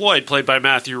character of Lloyd, played by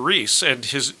Matthew Rhys, and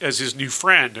as his new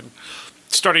friend, and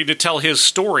starting to tell his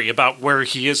story about where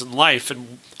he is in life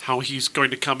and how he's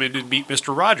going to come in and meet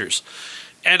Mr. Rogers.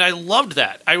 And I loved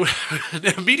that. I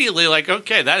immediately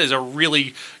okay, that is a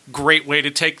really great way to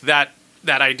take that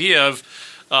idea of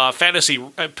fantasy,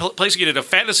 placing it in a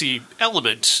fantasy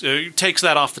element, takes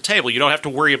that off the table. You don't have to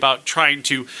worry about trying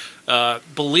to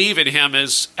believe in him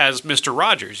as Mr.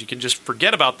 Rogers. You can just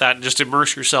forget about that and just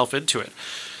immerse yourself into it.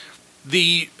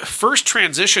 The first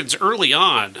transitions early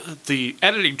on, the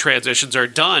editing transitions are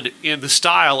done in the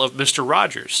style of Mr.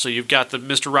 Rogers. So you've got the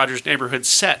Mr. Rogers Neighborhood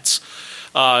sets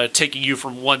taking you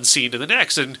from one scene to the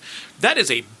next. And that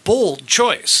is a bold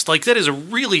choice. That is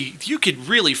you could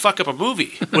really fuck up a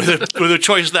movie with a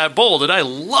choice that bold. And I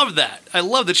love that. I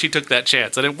love that she took that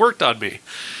chance, and it worked on me.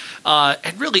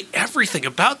 And really everything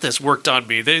about this worked on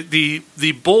me.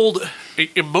 The bold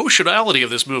emotionality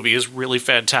of this movie is really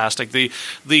fantastic.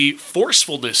 The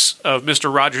forcefulness of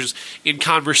Mr. Rogers in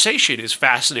conversation is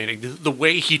fascinating. The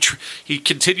way he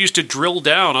continues to drill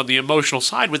down on the emotional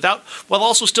side while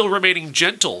also still remaining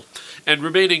gentle and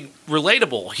remaining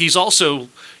relatable. He's also,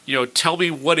 tell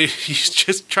me he's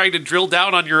just trying to drill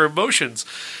down on your emotions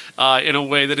in a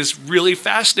way that is really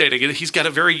fascinating. And he's got a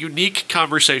very unique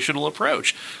conversational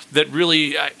approach that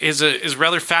really is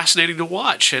rather fascinating to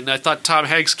watch. And I thought Tom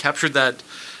Hanks captured that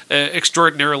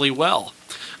extraordinarily well.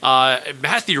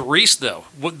 Matthew Rhys, though,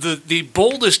 the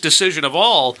boldest decision of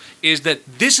all is that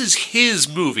this is his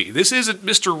movie. This isn't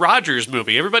Mr. Rogers'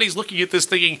 movie. Everybody's looking at this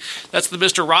thinking that's the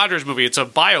Mr. Rogers movie. It's a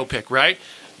biopic, right?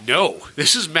 No,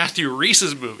 this is Matthew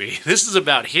Rhys's movie. This is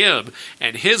about him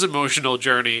and his emotional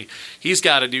journey. He's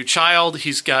got a new child.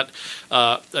 He's got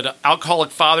an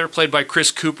alcoholic father played by Chris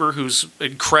Cooper, who's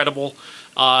incredible.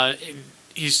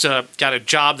 He's got a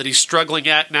job that he's struggling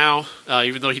at now,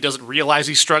 even though he doesn't realize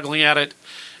he's struggling at it.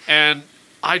 And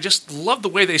I just love the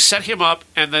way they set him up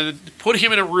and then put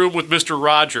him in a room with Mr.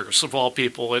 Rogers, of all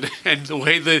people, and the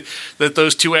way that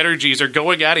those two energies are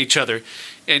going at each other.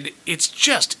 And it's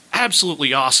just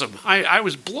absolutely awesome. I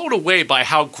was blown away by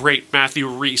how great Matthew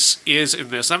Rhys is in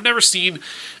this. I've never seen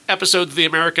episodes of The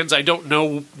Americans. I don't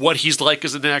know what he's like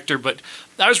as an actor, but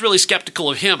I was really skeptical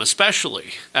of him,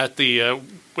 especially at the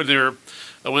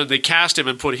when they cast him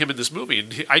and put him in this movie.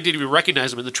 And I didn't even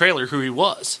recognize him in the trailer who he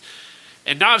was.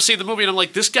 And now I've seen the movie and I'm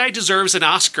like, this guy deserves an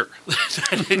Oscar.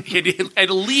 And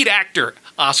a lead actor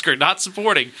Oscar, not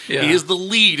supporting. Yeah. He is the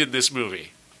lead in this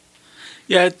movie.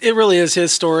 Yeah, it really is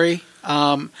his story.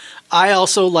 I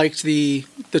also liked the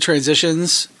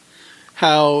transitions,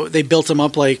 how they built him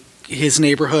up like his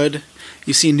neighborhood.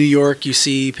 You see New York, you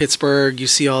see Pittsburgh, you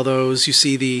see all those, you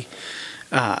see the...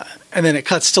 and then it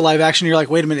cuts to live action. You're like,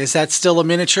 wait a minute, is that still a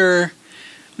miniature?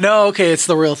 No, okay, it's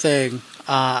the real thing.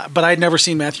 But I'd never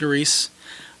seen Matthew Rhys.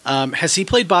 Has he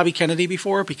played Bobby Kennedy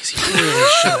before? Because he really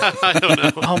should. I don't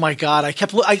know. Oh my God,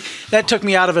 that took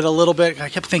me out of it a little bit. I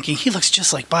kept thinking he looks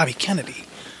just like Bobby Kennedy.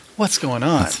 What's going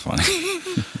on? That's funny.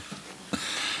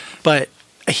 But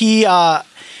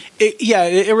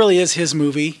it really is his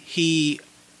movie. He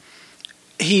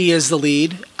is the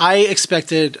lead. I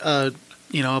expected a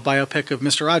biopic of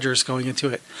Mr. Rogers going into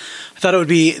it. I thought it would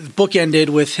be bookended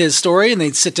with his story, and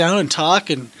they'd sit down and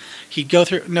talk, and he'd go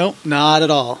through. No, not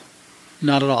at all.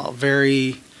 Not at all.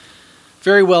 Very,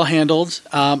 very well handled.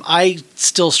 I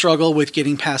still struggle with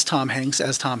getting past Tom Hanks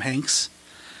as Tom Hanks.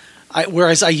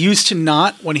 Whereas I used to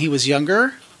not when he was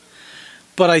younger,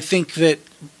 but I think that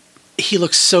he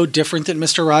looks so different than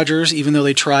Mr. Rogers, even though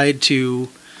they tried to,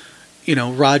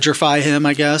 Rogerify him,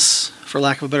 I guess, for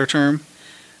lack of a better term.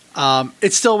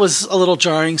 It still was a little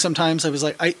jarring sometimes. I was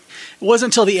like, it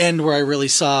wasn't until the end where I really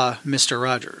saw Mr.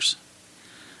 Rogers.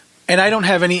 And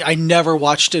I never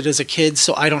watched it as a kid,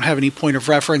 so I don't have any point of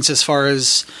reference as far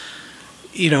as,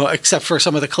 except for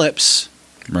some of the clips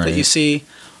that you see.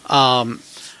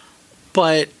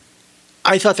 But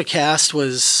I thought the cast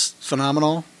was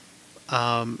phenomenal.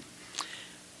 I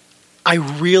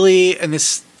really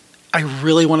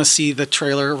want to see the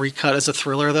trailer recut as a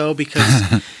thriller, though,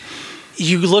 because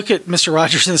you look at Mr.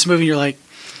 Rogers in this movie and you're like,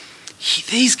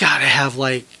 he's got to have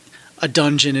like a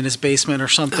dungeon in his basement or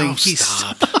something. Oh,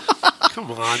 stop.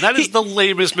 Come on, that is the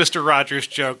lamest Mr. Rogers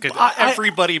joke that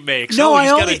everybody makes. No, he's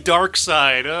got a dark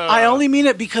side. Oh. I only mean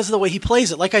it because of the way he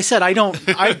plays it. Like I said, I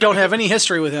don't have any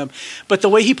history with him, but the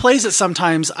way he plays it,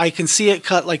 sometimes I can see it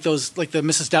cut like the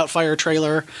Mrs. Doubtfire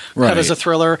trailer cut as a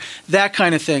thriller, that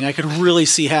kind of thing. I could really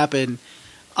see happen,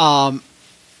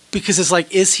 because it's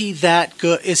like, is he that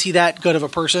good? Is he that good of a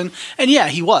person? And yeah,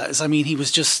 he was. I mean, he was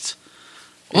just.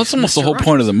 Well, that's almost the whole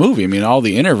point of the movie. I mean, all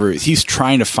the interviews, he's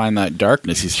trying to find that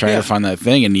darkness. He's trying to find that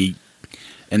thing, and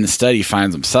instead he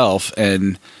finds himself.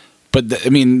 But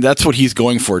that's what he's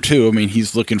going for too. I mean,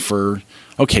 he's looking for,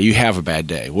 okay, you have a bad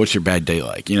day. What's your bad day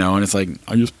like? And it's like,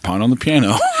 I just pound on the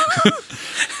piano.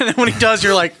 And then when he does,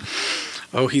 you're like,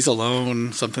 oh, he's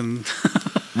alone. Something.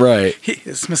 Right.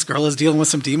 Is Miss Girl dealing with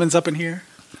some demons up in here?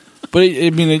 But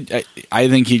I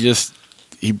think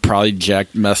he probably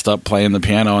messed up playing the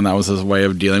piano, and that was his way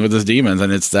of dealing with his demons,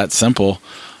 and it's that simple.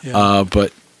 Yeah.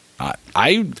 But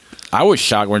I was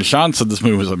shocked when Sean said this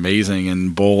movie was amazing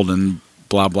and bold and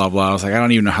blah, blah, blah. I was like, I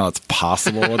don't even know how that's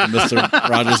possible with a Mr.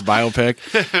 Rogers biopic.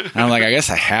 And I'm like, I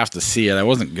guess I have to see it. I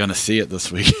wasn't going to see it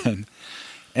this weekend.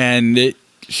 And it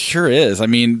sure is. I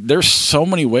mean, there's so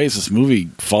many ways this movie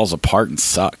falls apart and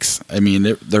sucks. I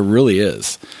mean, there really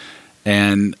is.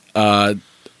 And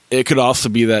it could also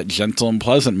be that gentle and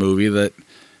pleasant movie that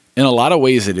in a lot of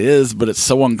ways it is, but it's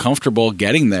so uncomfortable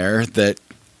getting there that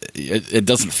it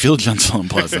doesn't feel gentle and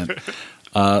pleasant.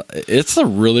 It's a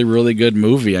really, really good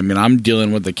movie. I mean, I'm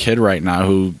dealing with a kid right now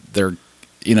who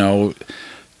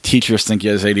teachers think he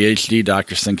has ADHD,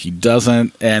 doctors think he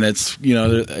doesn't, and it's,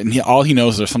 all he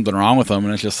knows is there's something wrong with him,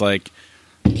 and it's just like,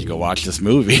 you go watch this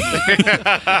movie.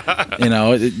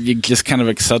 You just kind of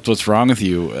accept what's wrong with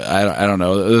you. I don't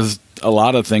know. There's a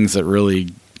lot of things that really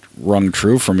rung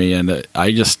true for me, and it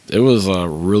was a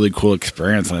really cool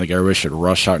experience, and I think everybody should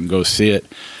rush out and go see it.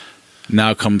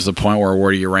 Now comes the point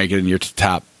where do you rank it in your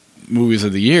top movies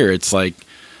of the year? It's like,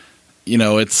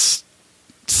 it's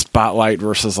Spotlight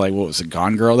versus like what was it,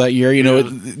 Gone Girl that year.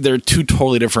 They're two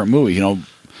totally different movies.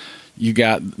 You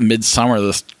got Midsummer,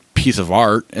 this piece of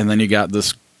art, and then you got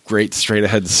this great straight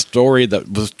ahead story that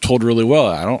was told really well.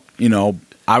 I don't,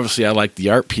 obviously I like the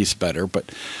art piece better, but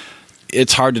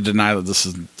it's hard to deny that this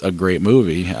is a great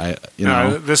movie.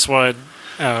 This one,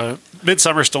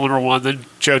 Midsummer's still number one. Then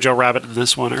Jojo Rabbit and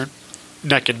this one are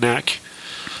neck and neck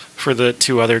for the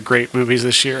two other great movies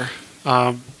this year.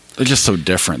 They're just so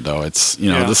different, though. It's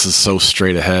this is so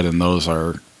straight ahead, and those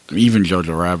are even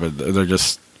Jojo Rabbit. They're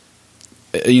just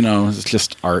it's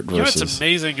just art versus. What's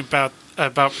amazing about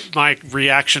my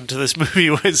reaction to this movie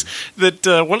was that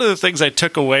one of the things I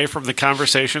took away from the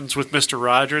conversations with Mr.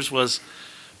 Rogers was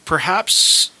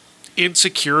perhaps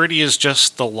insecurity is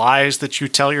just the lies that you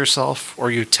tell yourself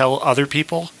or you tell other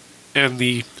people, and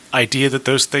the idea that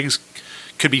those things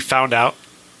could be found out.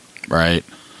 Right.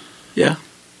 Yeah.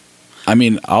 I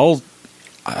mean, I'm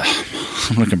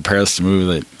going to compare this to a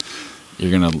movie that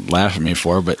you're going to laugh at me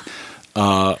for, but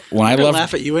when I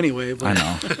laugh at you anyway. But. I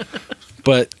know.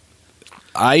 But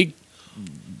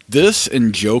this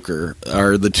and Joker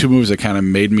are the two movies that kind of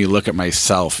made me look at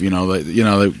myself.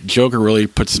 The Joker really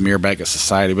puts the mirror back at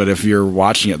society, but if you're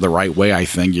watching it the right way, I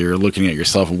think you're looking at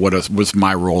yourself and what's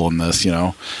my role in this,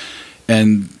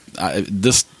 And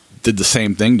this did the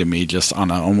same thing to me, just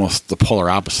on almost the polar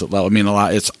opposite level. I mean, a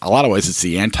lot of ways it's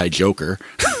the anti-Joker,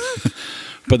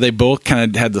 but they both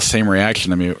kind of had the same reaction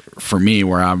to me. For me,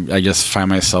 where I just find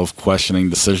myself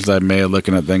questioning decisions I've made,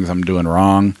 looking at things I'm doing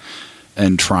wrong,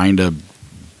 and trying to,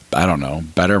 I don't know,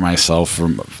 better myself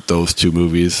from those two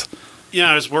movies.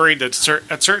 Yeah, I was worried that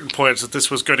at certain points that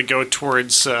this was going to go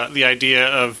towards the idea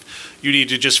of you need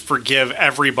to just forgive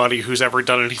everybody who's ever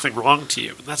done anything wrong to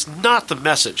you. And that's not the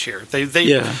message here.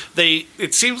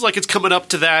 It seems like it's coming up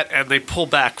to that, and they pull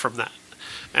back from that.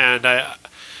 And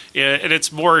and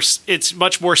it's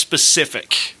much more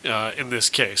specific in this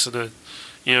case. And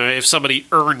if somebody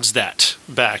earns that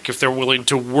back, if they're willing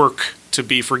to work to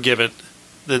be forgiven,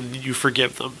 then you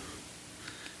forgive them.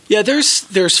 Yeah,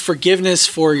 there's forgiveness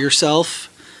for yourself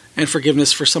and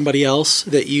forgiveness for somebody else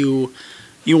that you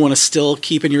want to still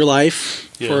keep in your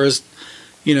life for as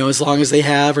long as they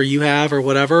have or you have or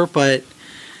whatever. But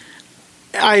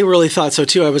I really thought so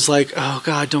too. I was like, oh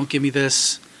God, don't give me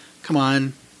this. Come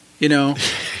on, no.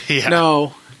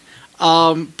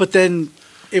 But then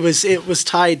it was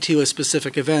tied to a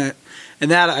specific event,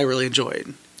 and that I really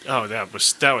enjoyed. Oh, that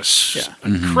was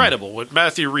incredible what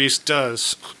Matthew Rhys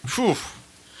does. Whew.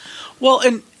 Well,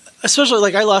 and especially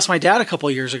like I lost my dad a couple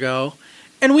of years ago,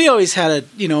 and we always had a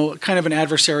kind of an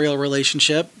adversarial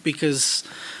relationship because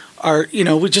we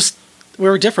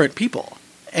were different people.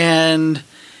 And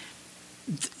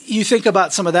you think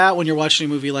about some of that when you're watching a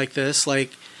movie like this,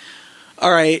 like,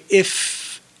 all right,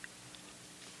 if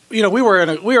we were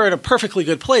in a perfectly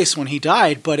good place when he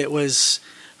died, but it was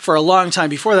for a long time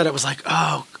before that, it was like,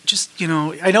 oh, just,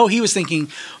 I know he was thinking,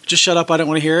 just shut up, I don't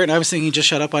want to hear it. And I was thinking, just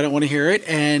shut up, I don't want to hear it.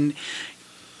 And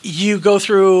you go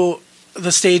through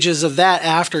the stages of that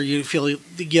after you feel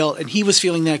the guilt. And he was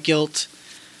feeling that guilt.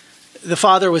 The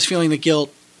father was feeling the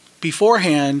guilt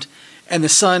beforehand. And the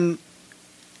son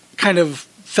kind of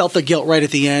felt the guilt right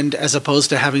at the end, as opposed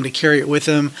to having to carry it with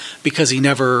him because he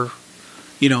never,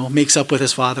 makes up with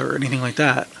his father or anything like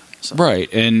that. So.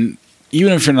 Right. And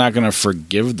even if you're not going to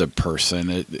forgive the person,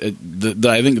 I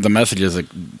think the message is like,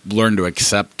 learn to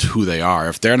accept who they are.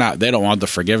 If they don't want the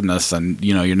forgiveness, then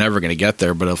you're never going to get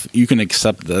there. But if you can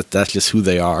accept that that's just who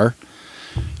they are,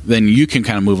 then you can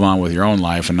kind of move on with your own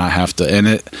life and not have to.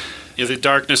 And the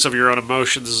darkness of your own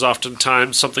emotions is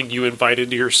oftentimes something you invite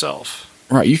into yourself.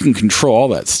 Right, you can control all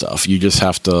that stuff. You just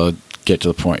have to get to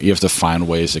the point. You have to find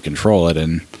ways to control it,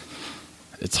 and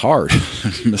it's hard.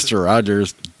 Mr.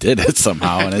 Rogers did it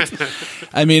somehow, and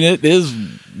it is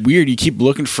weird. You keep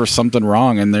looking for something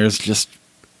wrong, and there's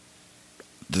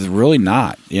really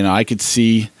not. I could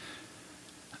see.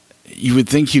 You would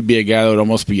think he'd be a guy that would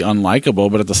almost be unlikable,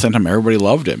 but at the same time, everybody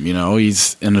loved him.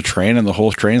 He's in a train, and the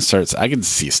whole train starts. I can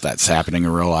see that's happening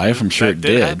in real life. I'm sure it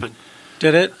did. Happen.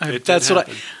 Did it? That's what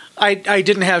I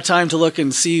didn't have time to look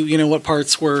and see. What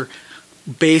parts were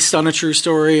based on a true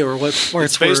story or what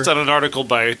parts were based on an article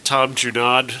by Tom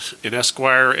Junod in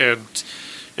Esquire, and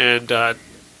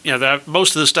that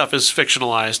most of the stuff is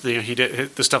fictionalized. He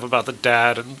did the stuff about the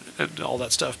dad and all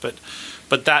that stuff,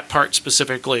 but that part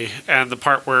specifically, and the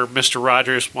part where Mr.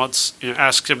 Rogers once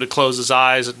asks him to close his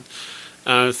eyes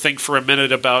and think for a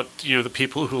minute about the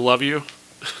people who love you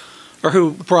or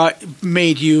who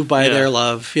made you by their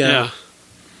love. Yeah.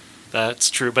 That's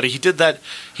true, but he did that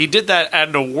at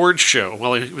an award show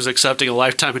while he was accepting a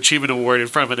Lifetime Achievement Award in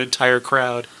front of an entire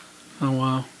crowd. Oh,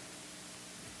 wow.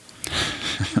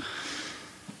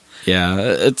 Yeah,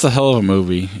 it's a hell of a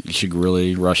movie. You should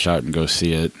really rush out and go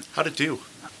see it. How'd it do?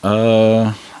 I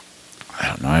don't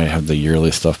know. I have the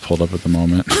yearly stuff pulled up at the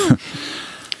moment.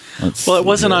 Well, it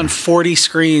wasn't on 40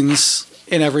 screens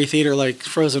in every theater like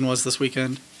Frozen was this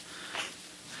weekend.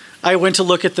 I went to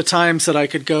look at the times that I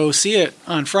could go see it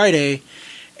on Friday,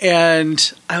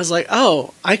 and I was like,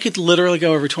 oh, I could literally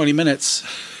go every 20 minutes.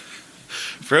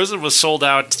 Frozen was sold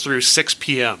out through 6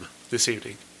 p.m. this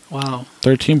evening. Wow.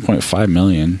 13.5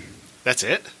 million. That's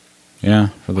it? Yeah,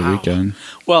 for the Wow. weekend.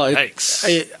 Well,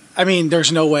 Yikes. I mean,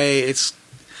 there's no way it's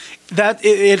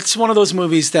one of those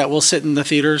movies that will sit in the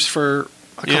theaters for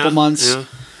a couple months.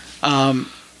 Yeah.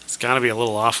 It's got to be a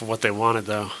little off of what they wanted,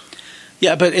 though.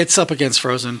 Yeah, but it's up against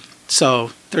Frozen,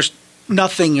 so there's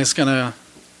nothing is gonna.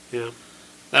 Yeah,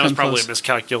 that was probably close. a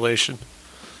miscalculation.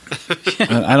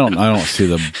 I don't see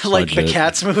the budget. Like the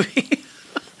Cats movie.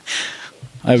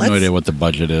 I have no idea what the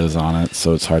budget is on it,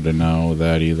 so it's hard to know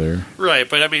that either. Right,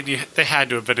 but I mean, they had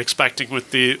to have been expecting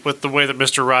with the way that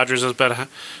Mr. Rogers has been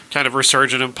kind of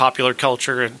resurgent in popular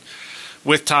culture, and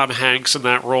with Tom Hanks in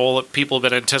that role, that people have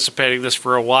been anticipating this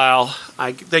for a while.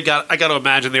 I got to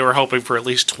imagine they were hoping for at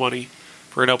least 20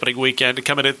 for an opening weekend. To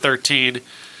come in at 13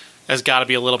 has got to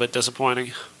be a little bit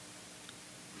disappointing.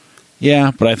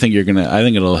 Yeah, but I think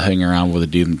it'll hang around with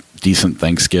a decent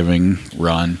Thanksgiving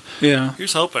run. Yeah.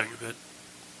 Here's hoping that.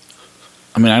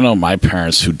 I mean, I know my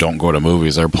parents who don't go to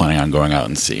movies are planning on going out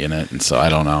and seeing it, and so I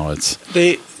don't know. It's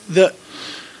the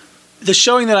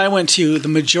showing that I went to, the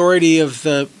majority of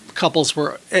the couples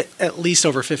were at least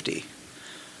over 50.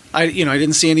 I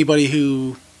didn't see anybody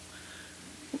who.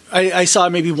 I saw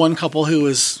maybe one couple who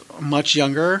was much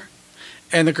younger,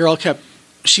 and the girl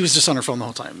she was just on her phone the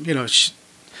whole time.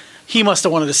 He must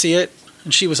have wanted to see it,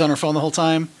 and she was on her phone the whole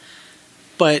time.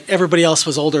 But everybody else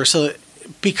was older, so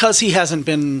because he hasn't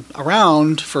been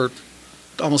around for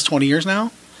almost 20 years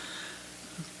now.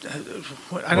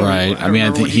 I mean,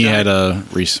 I think he had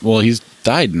he's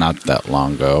died not that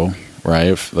long ago,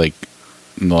 right? Like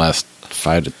in the last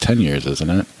 5 to 10 years, isn't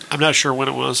it? I'm not sure when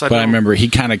it was. I remember he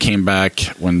kind of came back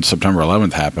when September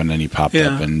 11th happened, and he popped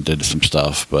up and did some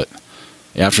stuff. But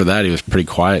after that, he was pretty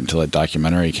quiet until that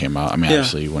documentary came out. I mean,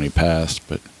 obviously when he passed,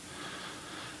 but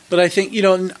I think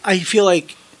I feel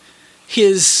like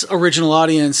his original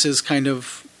audience is kind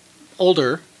of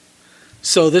older,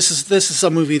 so this is a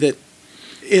movie that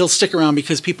it'll stick around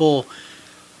because people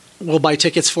will buy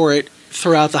tickets for it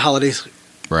throughout the holidays.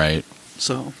 Right.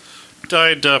 So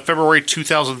Died February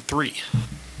 2003.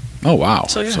 Oh wow!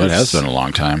 So it has been a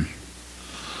long time.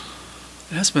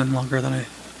 It has been longer than I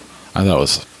thought it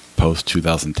was post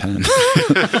 2010.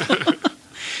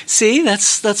 See,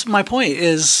 that's my point.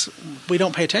 Is we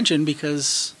don't pay attention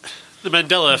because The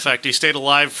Mandela effect. He stayed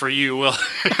alive for you. Well,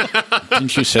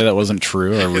 Didn't you say that wasn't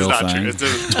true or a real it's not thing? true.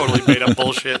 It's totally made up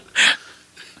bullshit.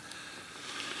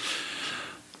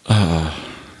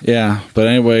 Yeah, but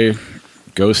anyway,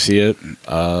 go see it,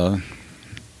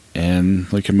 and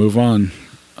we can move on.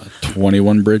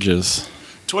 21 Bridges.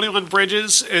 21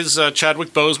 Bridges is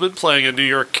Chadwick Boseman playing a New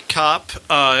York cop,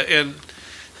 and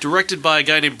directed by a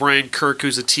guy named Brian Kirk,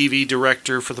 who's a TV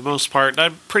director for the most part. And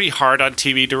I'm pretty hard on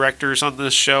TV directors on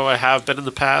this show. I have been in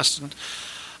the past. And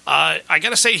I got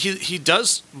to say, he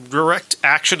does direct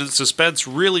action and suspense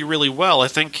really, really well. I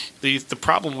think the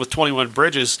problem with 21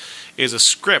 Bridges is a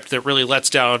script that really lets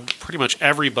down pretty much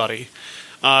everybody.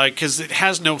 Because it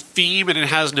has no theme and it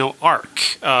has no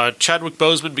arc. Chadwick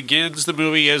Boseman begins the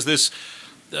movie as this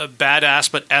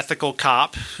badass but ethical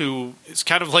cop who is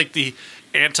kind of like the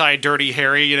anti-Dirty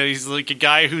Harry. He's like a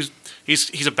guy who's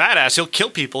he's a badass. He'll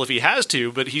kill people if he has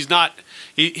to, but he's not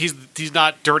he's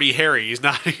not Dirty Harry. He's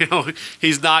not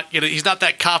he's not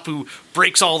that cop who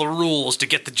breaks all the rules to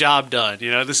get the job done.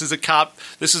 This is a cop.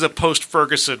 This is a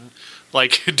post-Ferguson.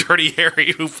 Like Dirty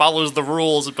Harry, who follows the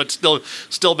rules but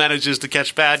still manages to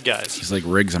catch bad guys. He's like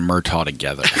Riggs and Murtaugh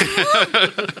together.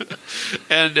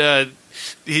 And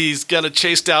he's got to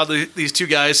chase down these two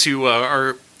guys who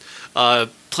are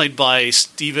played by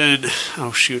Stephen.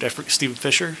 Oh shoot, Stephen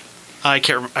Fisher. I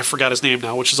forgot his name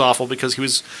now, which is awful because he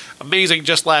was amazing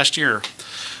just last year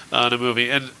in a movie.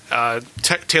 And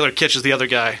Taylor Kitsch is the other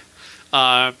guy.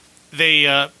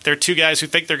 They're two guys who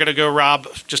think they're going to go rob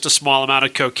just a small amount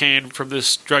of cocaine from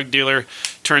this drug dealer.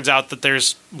 Turns out that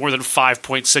there's more than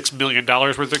 $5.6 million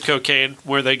worth of cocaine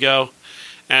where they go.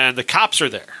 And the cops are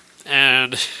there.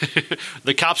 And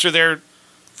the cops are there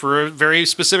for a very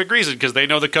specific reason because they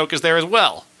know the coke is there as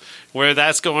well. Where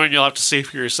that's going, you'll have to see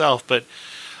for yourself. But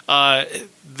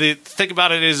The thing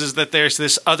about it is that there's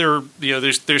this other,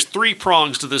 there's three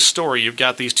prongs to this story. You've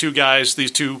got these two guys,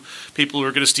 these two people who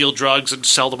are going to steal drugs and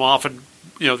sell them off, and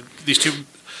these two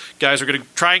guys are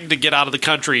trying to get out of the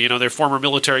country. They're former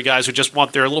military guys who just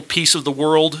want their little piece of the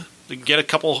world. They can get a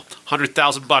couple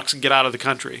 $100,000 and get out of the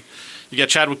country. You got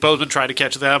Chadwick Boseman trying to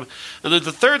catch them, and then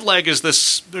the third leg is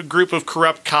this group of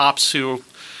corrupt cops who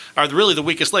are really the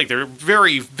weakest link. They're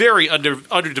very, very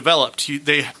underdeveloped.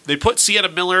 They put Sienna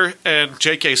Miller and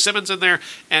J.K. Simmons in there,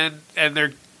 and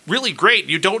they're really great.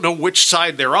 You don't know which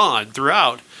side they're on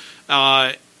throughout,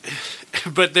 but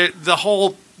the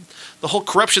whole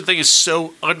corruption thing is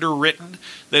so underwritten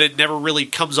that it never really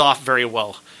comes off very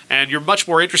well. And you're much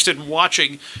more interested in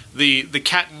watching the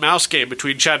cat and mouse game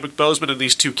between Chadwick Boseman and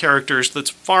these two characters. That's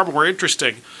far more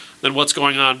interesting than what's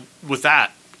going on with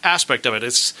that aspect of it.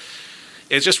 It's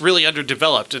just really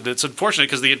underdeveloped, and it's unfortunate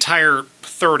because the entire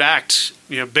third act,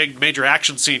 big major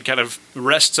action scene kind of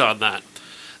rests on that.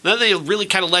 Then they really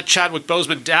kind of let Chadwick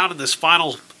Boseman down in this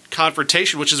final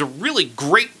confrontation, which is a really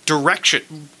great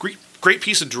direction, great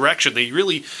piece of direction. They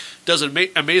really does an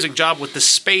amazing job with the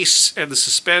space and the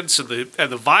suspense and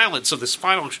the violence of this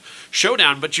final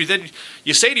showdown. But you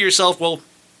say to yourself, well,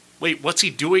 wait, what's he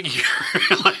doing here?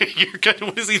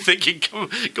 What is he thinking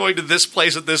going to this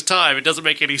place at this time? It doesn't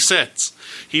make any sense.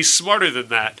 He's smarter than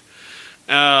that.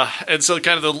 And so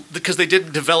because they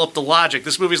didn't develop the logic,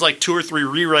 this movie's like 2 or 3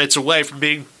 rewrites away from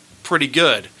being pretty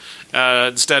good.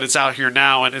 Instead, it's out here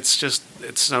now, and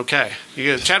it's okay.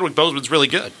 Chadwick Boseman's really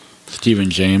good. Stephen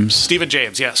James,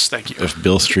 yes, thank you. If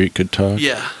Bill Street could talk.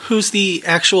 Yeah. Who's the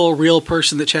actual real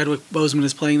person that Chadwick Boseman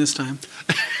is playing this time?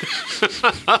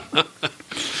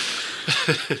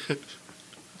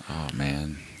 Oh,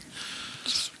 man.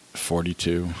 It's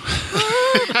 42.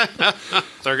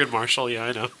 Thurgood Marshall, yeah,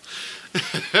 I know.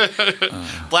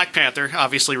 Black Panther,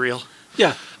 obviously real.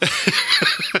 Yeah.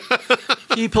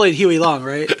 He played Huey Long,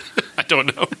 right? I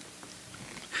don't know.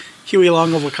 Huey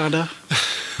Long of Wakanda,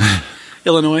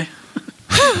 Illinois.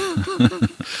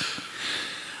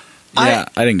 I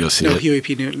didn't go see it. Huey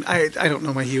P. Newton. I don't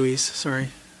know my Hueys. Sorry.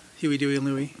 Huey, Dewey, and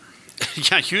Louie.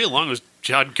 Yeah, Huey Long was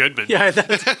John Goodman. Yeah,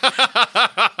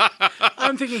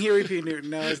 I'm thinking Huey P. Newton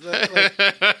now. Is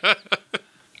that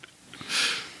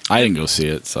I didn't go see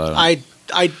it, so I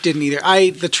didn't either.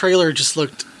 The trailer just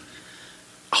looked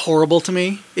horrible to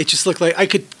me. It just looked like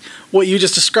what you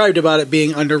just described about it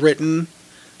being underwritten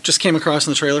just came across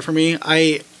in the trailer for me.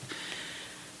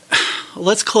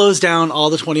 Let's close down all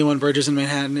the 21 bridges in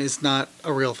Manhattan is not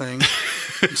a real thing.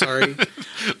 I'm sorry.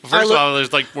 First of all,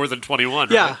 there's like more than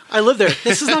 21. Yeah, right? I live there.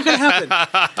 This is not going to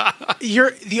happen.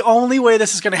 The only way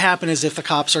this is going to happen is if the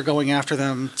cops are going after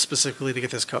them specifically to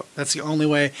get this coat. That's the only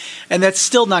way, and that's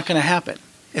still not going to happen.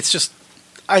 It's just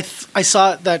I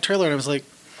saw that trailer and I was like,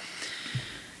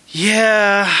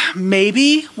 yeah,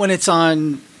 maybe when it's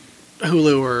on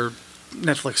Hulu or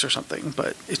Netflix or something,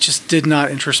 but it just did not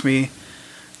interest me.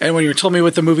 And when you told me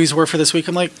what the movies were for this week,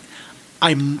 I'm like,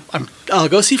 I'll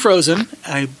go see Frozen.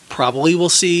 I probably will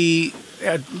see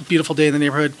A Beautiful Day in the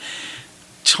Neighborhood.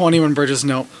 21 Bridges,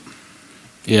 nope.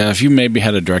 Yeah, if you maybe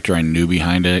had a director I knew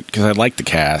behind it, because I like the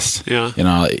cast. Yeah.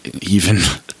 Even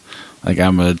like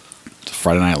I'm a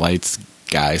Friday Night Lights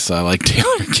guy, so I like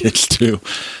Taylor Kitsch too.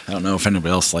 I don't know if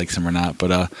anybody else likes him or not,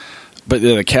 but yeah,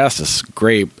 the cast is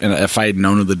great. And if I had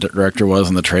known who the director was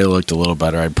and the trailer looked a little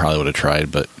better, I probably would have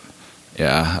tried. But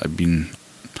yeah,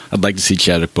 I'd like to see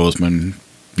Chadwick Boseman,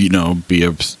 be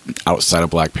outside of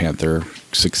Black Panther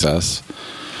success.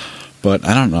 But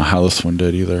I don't know how this one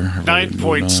did either. 9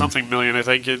 point something million, I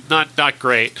think. Not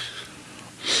great.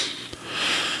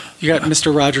 You got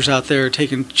Mr. Rogers out there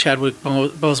taking Chadwick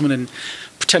Boseman and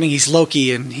pretending he's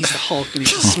Loki and he's the Hulk and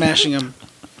he's just smashing him.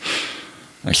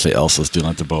 Actually, Elsa's doing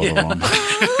that to both of them.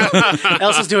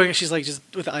 Elsa's doing it. She's like just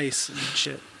with ice and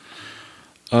shit.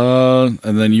 And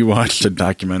then you watched a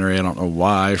documentary, I don't know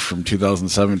why, from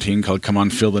 2017 called Come On,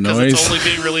 Feel the Noise. Because it's only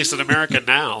being released in America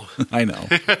now. I know.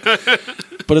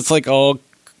 But it's like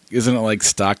isn't it like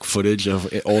stock footage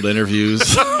of old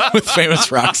interviews with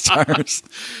famous rock stars?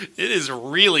 It is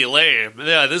really lame.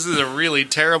 Yeah, this is a really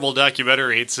terrible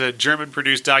documentary. It's a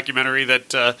German-produced documentary that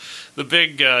the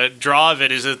big draw of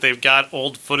it is that they've got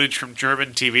old footage from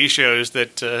German TV shows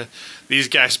that these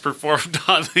guys performed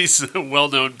on, these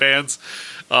well-known bands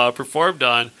performed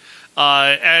on.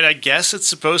 And I guess it's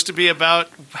supposed to be about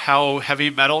how heavy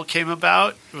metal came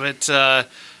about, but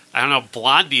I don't know,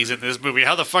 Blondie's in this movie.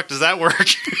 How the fuck does that work?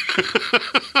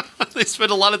 They spend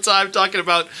a lot of time talking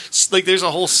about, like, there's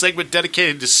a whole segment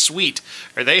dedicated to Sweet.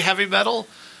 Are they heavy metal?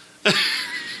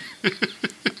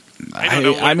 I don't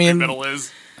know what heavy metal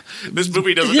is. This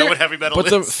movie doesn't know what heavy metal But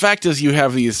is. the fact is, you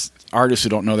have these artists who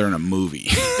don't know they're in a movie.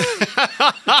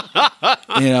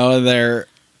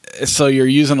 So you're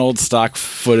using old stock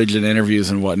footage and interviews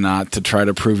and whatnot to try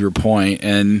to prove your point,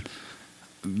 and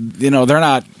they're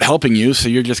not helping you, so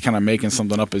you're just kind of making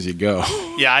something up as you go.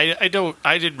 Yeah, I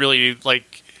didn't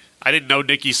know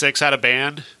Nikki Sixx had a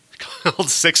band called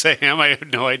 6 a.m. I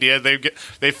had no idea.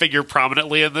 They figure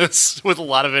prominently in this with a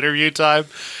lot of interview time.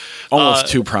 Almost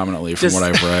too prominently from what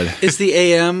I've read. Is the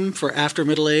AM for after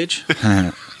middle age?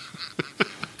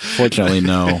 Fortunately,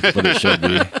 no, but it should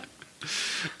be.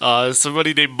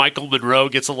 Somebody named Michael Monroe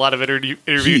gets a lot of interview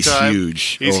He's time. Huge.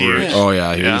 He's huge. Oh,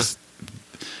 yeah. He's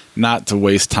not to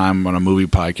waste time on a movie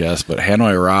podcast, but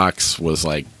Hanoi Rocks was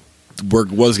going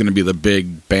to be the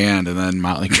big band, and then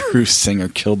Motley Crue's singer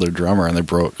killed their drummer, and they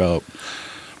broke up.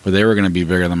 But they were going to be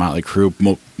bigger than Motley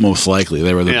Crue, most likely.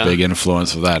 They were the big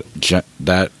influence of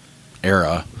that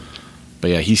era. But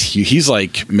yeah, he's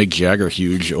like Mick Jagger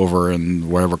huge over in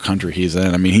whatever country he's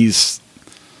in. I mean, he's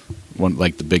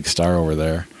the big star over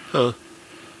there. Huh.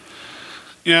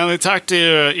 They spent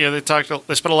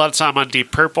a lot of time on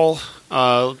Deep Purple,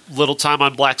 little time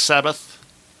on Black Sabbath,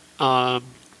 but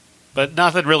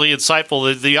nothing really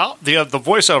insightful. The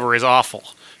voiceover is awful.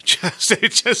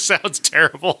 It just sounds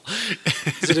terrible.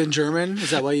 Is it in German? Is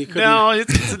that why you couldn't? No,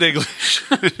 it's in English.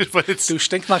 But Du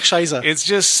stinkst nach Scheiße. It's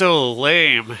just so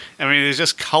lame. I mean, it's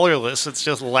just colorless. It's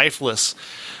just lifeless.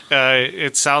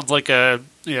 It sounds like a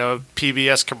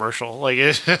PBS commercial. Like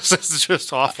it's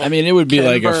just awful. I mean, it would be Ken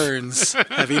like Burns,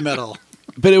 heavy metal.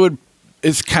 But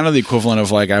it's kind of the equivalent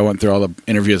of like I went through all the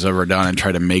interviews I've ever done and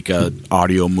tried to make a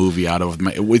audio movie out of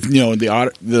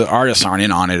the artists aren't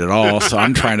in on it at all, so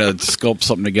I'm trying to sculpt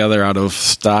something together out of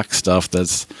stock stuff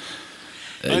that's.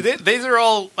 These are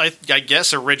all, I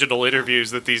guess, original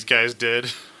interviews that these guys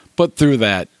did. But through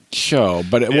that show,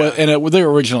 but they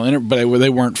were original, but they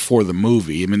weren't for the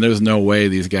movie. I mean, there's no way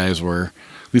these guys were.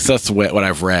 At least that's what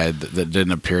I've read. That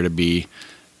didn't appear to be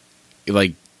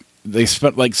like. They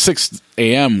spent 6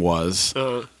 a.m. was.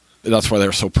 That's why they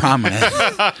were so prominent.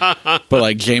 But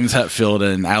like James Hetfield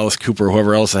and Alice Cooper,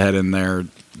 whoever else I had in there,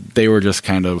 they were just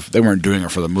they weren't doing it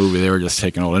for the movie. They were just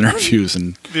taking old interviews.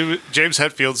 And James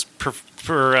Hetfield's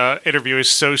per interview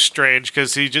is so strange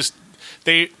because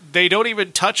they don't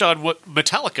even touch on what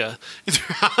Metallica.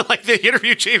 Like they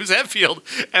interview James Hetfield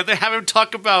and they have him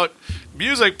talk about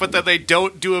music, but then they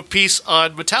don't do a piece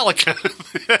on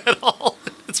Metallica at all.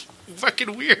 It's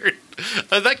fucking weird.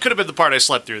 That could have been the part I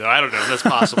slept through, though. I don't know. That's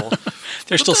possible.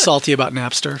 They're still salty about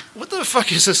Napster. What the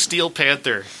fuck is a Steel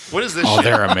Panther? What is this shit? Oh,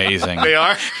 they're amazing. They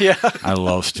are? Yeah. I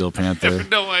love Steel Panther. I have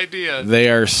no idea. They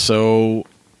are so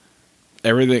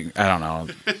everything. I don't know.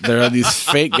 There are these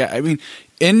fake guys. I mean,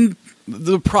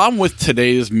 the problem with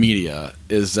today's media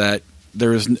is that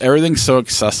everything's so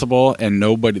accessible and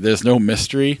there's no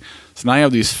mystery. So now you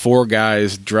have these 4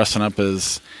 guys dressing up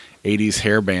as 80s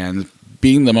hair bands,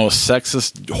 being the most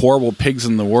sexist, horrible pigs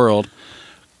in the world.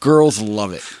 Girls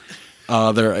love it.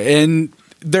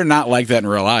 They're not like that in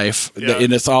real life,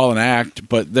 and it's all an act.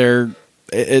 But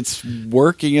it's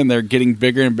working, and they're getting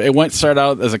bigger. And it started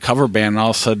out as a cover band, and all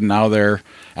of a sudden now they're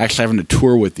actually having to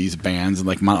tour with these bands, and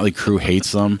like Motley Crue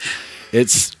hates them.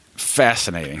 It's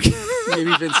fascinating.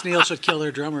 Maybe Vince Neil should kill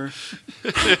their drummer.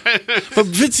 But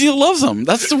Vince Neil loves them.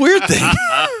 That's the weird thing.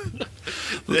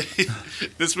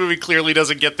 This movie clearly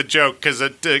doesn't get the joke because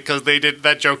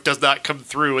that joke does not come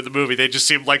through in the movie. They just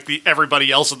seem like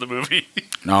everybody else in the movie.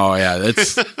 Oh yeah,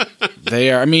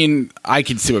 they are. I mean, I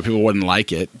can see why people wouldn't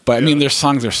like it, but I mean, their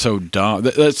songs are so dumb.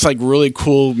 It's like really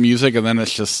cool music, and then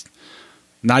it's just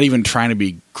not even trying to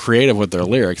be creative with their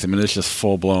lyrics. I mean, it's just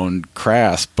full blown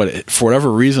crass. But for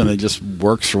whatever reason, it just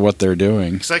works for what they're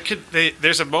doing. Because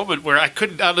there's a moment where I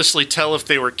couldn't honestly tell if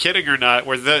they were kidding or not.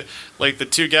 Where the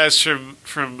 2 guys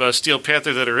from Steel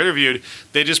Panther that are interviewed,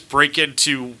 they just break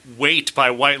into "Wait" by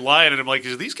White Lion, and I'm like,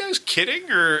 are these guys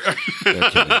kidding or? They're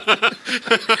kidding.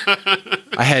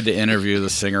 I had to interview the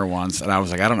singer once, and I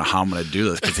was like, I don't know how I'm going to do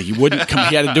this because he wouldn't come.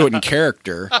 He had to do it in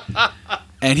character.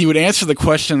 And he would answer the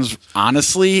questions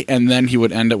honestly, and then he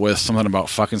would end it with something about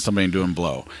fucking somebody and doing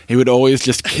blow. He would always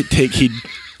just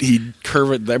he'd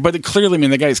curve it there. But clearly, I mean,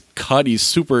 the guy's cut. He's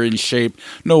super in shape.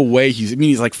 No way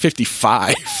he's like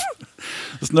 55.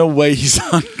 There's no way he's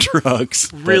on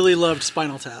drugs. Really loved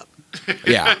Spinal Tap.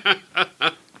 Yeah.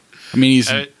 I mean,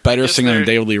 he's better singer than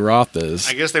David Lee Roth is.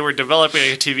 I guess they were developing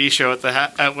a TV show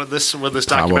when this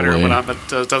documentary went on,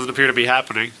 but doesn't appear to be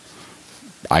happening.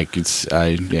 I'm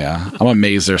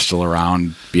amazed they're still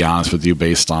around, be honest with you,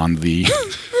 based on the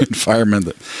environment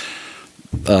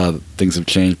that things have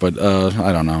changed, but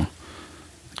I don't know.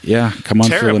 Yeah, come on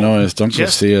Terrible. through the noise. Don't go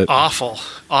Just see it.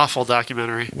 awful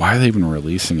documentary. Why are they even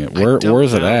releasing it? I don't Where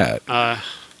is it know. at?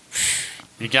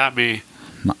 You got me.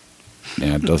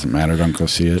 Yeah, it doesn't matter. Don't go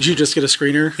see it. Did you just get a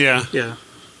screener? Yeah. Yeah.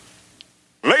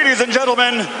 Ladies and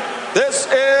gentlemen, this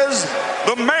is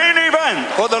the main event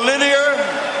for the linear,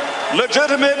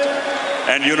 legitimate,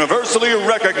 and universally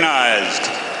recognized,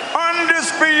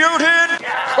 undisputed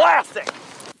classic.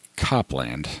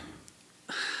 Copland.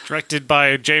 Directed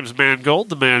by James Mangold,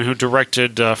 the man who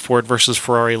directed Ford versus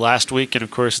Ferrari last week, and of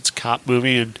course it's a cop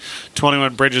movie, and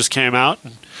 21 Bridges came out.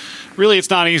 And really, it's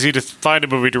not easy to find a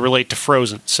movie to relate to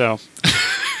Frozen, so...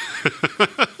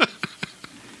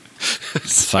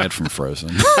 Aside from Frozen.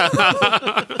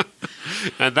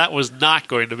 And that was not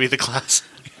going to be the classic.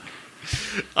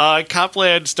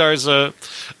 Copland stars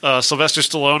Sylvester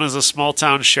Stallone as a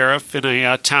small-town sheriff in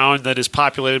a town that is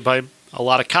populated by a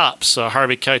lot of cops.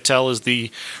 Harvey Keitel is the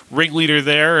ringleader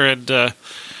there, and Ray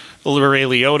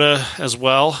Liotta as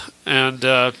well. And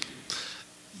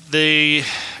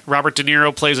Robert De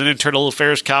Niro plays an internal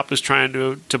affairs cop who's trying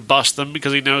to bust them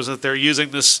because he knows that they're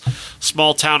using this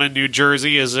small town in New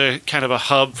Jersey as a kind of a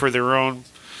hub for their own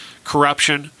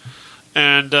corruption.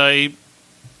 And,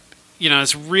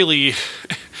 it's really...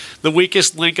 The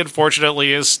weakest link,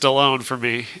 unfortunately, is Stallone for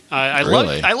me. I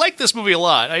like this movie a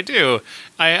lot. I do.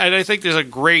 I think there's a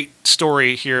great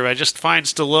story here. I just find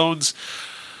Stallone's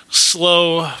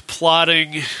slow,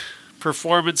 plodding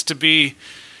performance to be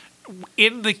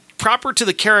proper to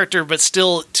the character, but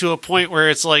still to a point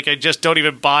where it's like I just don't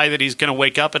even buy that he's going to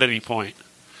wake up at any point.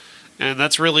 And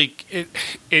that's really it.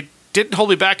 Didn't hold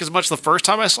me back as much the first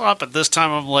time I saw it, but this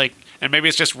time I'm like, and maybe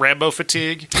it's just Rambo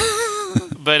fatigue.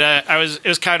 But it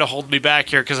was kind of holding me back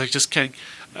here because I just all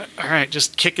right,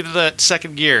 just kick into that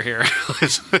second gear here.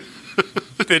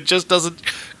 It just doesn't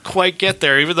quite get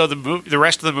there, even though the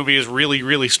rest of the movie is really,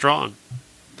 really strong.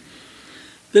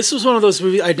 This was one of those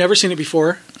movies, I'd never seen it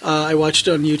before. I watched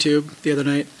it on YouTube the other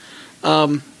night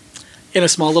in a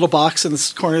small little box in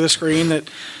the corner of the screen that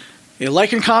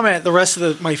like and comment the rest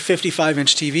of my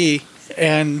 55-inch TV.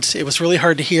 And it was really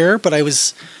hard to hear, but I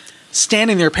was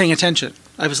standing there paying attention.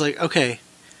 I was like, okay,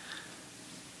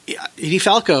 Edie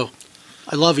Falco.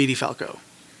 I love Edie Falco.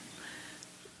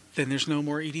 Then there's no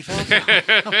more Edie Falco.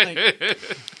 Like,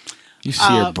 you see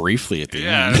her briefly at the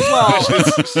end. well,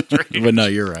 But no,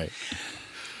 you're right.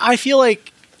 I feel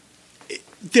like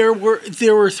there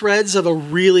were threads of a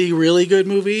really, really good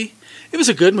movie. It was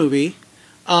a good movie.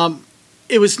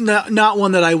 It was not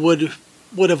one that I would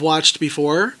have watched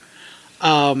before.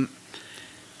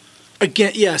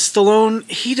 Again, yeah, Stallone.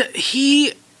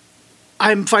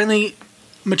 I'm finally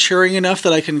maturing enough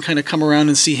that I can kind of come around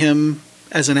and see him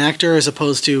as an actor as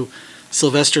opposed to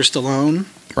Sylvester Stallone.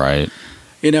 Right.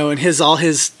 And all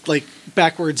his like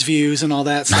backwards views and all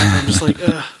that stuff. I'm just like,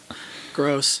 ugh,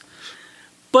 gross.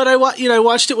 But I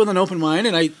watched it with an open mind,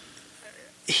 and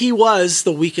he was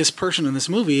the weakest person in this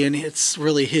movie, and it's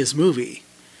really his movie.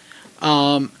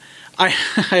 I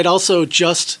had also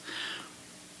just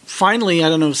finally, I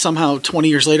don't know, somehow 20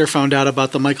 years later found out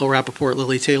about the Michael Rappaport,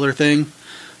 Lily Taylor thing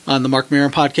on the Mark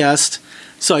Maron podcast.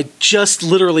 So I just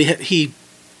literally, he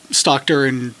stalked her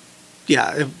and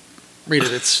yeah, read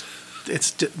it. It's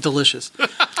delicious.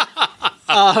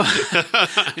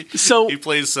 So he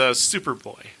plays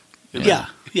Superboy. Yeah.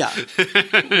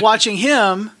 Watching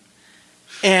him,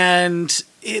 and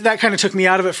that kind of took me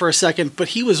out of it for a second, but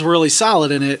he was really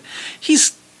solid in it.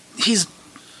 He's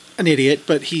an idiot,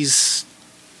 but he's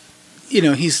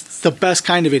the best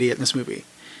kind of idiot in this movie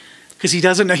because he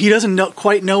doesn't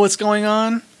quite know what's going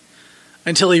on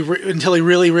until he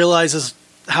really realizes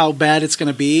how bad it's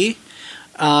going to be,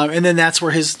 and then that's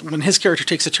where when his character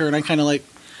takes a turn. I'm kind of like,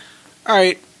 all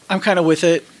right, I'm kind of with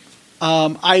it.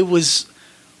 I was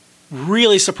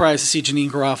really surprised to see Janine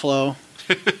Garofalo.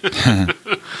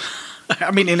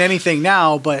 I mean, in anything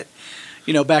now, but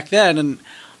back then, and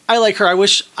I like her. I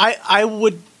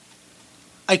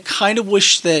kind of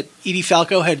wish that Edie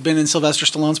Falco had been in Sylvester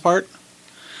Stallone's part.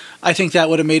 I think that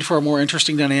would have made for a more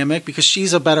interesting dynamic because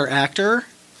she's a better actor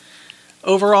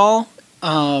overall.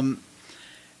 I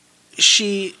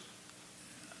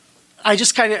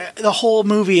just kind of, the whole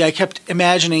movie, I kept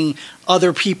imagining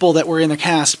other people that were in the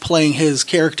cast playing his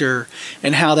character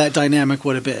and how that dynamic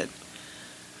would have been.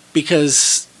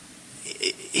 Because,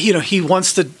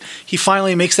 he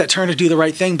finally makes that turn to do the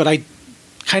right thing, but I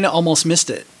kind of almost missed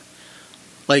it.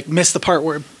 Like, missed the part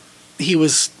where he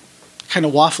was kind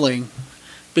of waffling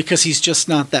because he's just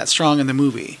not that strong in the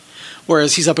movie.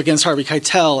 Whereas he's up against Harvey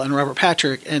Keitel and Robert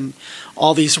Patrick and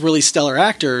all these really stellar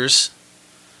actors,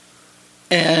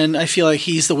 and I feel like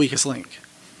he's the weakest link.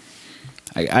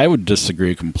 I would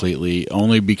disagree completely,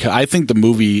 only because I think the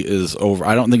movie is over.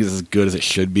 I don't think it's as good as it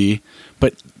should be,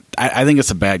 but I think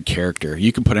it's a bad character.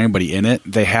 You can put anybody in it.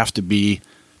 They have to be,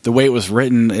 the way it was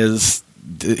written is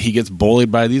he gets bullied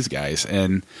by these guys,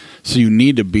 and so you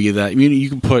need to be that. I mean, you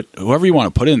can put whoever you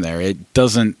want to put in there. It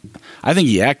doesn't. I think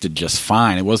he acted just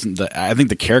fine. It wasn't I think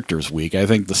the character's weak. I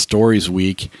think the story's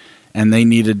weak, and they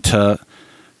needed to.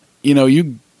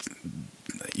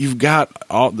 You've got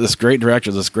all this great director,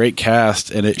 this great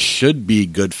cast, and it should be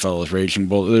Goodfellas, Raging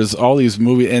Bull. There's all these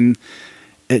movies, and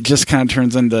it just kind of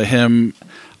turns into him.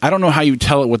 I don't know how you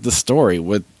tell it with the story.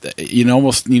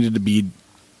 Almost needed to be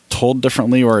told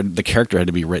differently, or the character had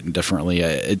to be written differently.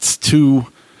 It's too.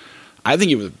 I think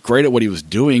he was great at what he was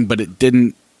doing, but it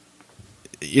didn't.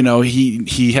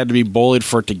 He had to be bullied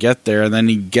for it to get there, and then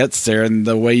he gets there, and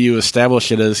the way you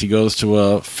establish it is he goes to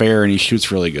a fair and he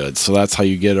shoots really good. So that's how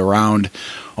you get around.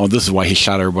 Oh, this is why he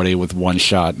shot everybody with one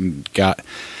shot and got.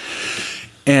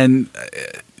 And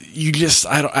you just,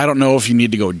 I don't know if you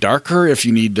need to go darker, if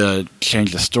you need to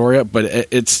change the story up, but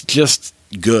it's just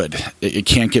good. It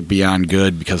can't get beyond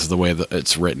good because of the way that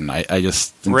it's written. I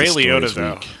just think Ray Liotta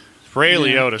though. Ray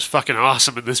Liotta's fucking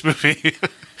awesome in this movie.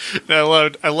 I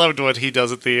loved what he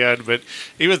does at the end, but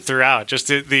even throughout, just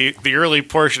the early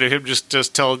portion of him just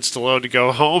telling Stallone to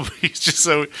go home, he's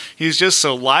just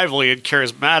so lively and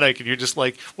charismatic, and you're just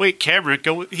like, wait, Cameron,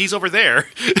 go, he's over there.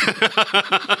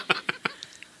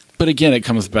 But again, it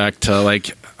comes back to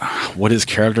like, what his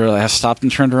character has stopped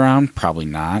and turned around? Probably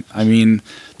not. I mean,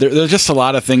 there's just a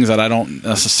lot of things that I don't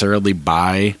necessarily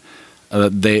buy.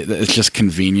 It's just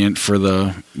convenient for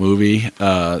the movie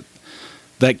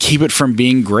that keep it from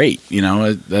being great,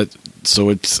 so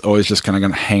it's always just kind of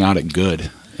going to hang out at good,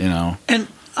 And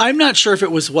I'm not sure if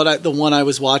it was the one I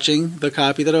was watching, the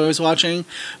copy that I was watching,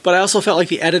 but I also felt like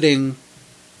the editing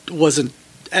wasn't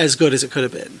as good as it could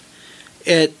have been.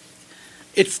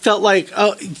 It felt like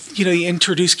you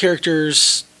introduce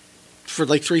characters for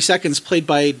like 3 seconds, played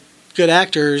by good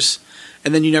actors,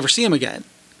 and then you never see them again.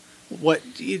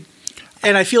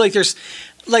 And I feel like there's,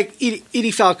 like, Edie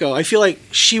Falco, I feel like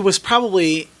she was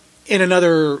probably in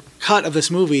another cut of this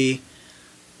movie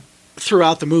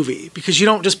throughout the movie, because you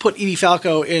don't just put Edie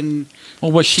Falco in.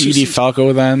 Well, was she Edie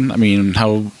Falco then? I mean,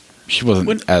 she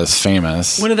wasn't as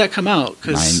famous. When did that come out?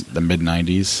 The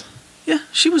mid-90s. Yeah,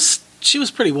 she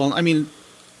was pretty well. I mean,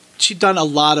 she'd done a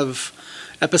lot of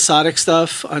episodic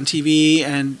stuff on TV,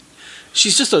 and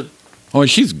she's just a. Oh,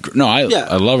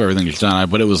 I love everything she's done.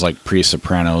 But it was like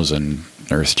pre-Sopranos and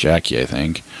Nurse Jackie, I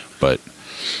think. But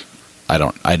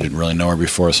I didn't really know her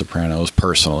before Sopranos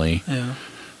personally. Yeah.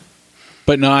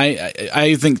 But no,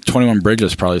 I think 21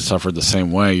 Bridges probably suffered the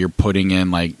same way. You're putting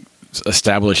in like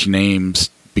established names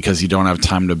because you don't have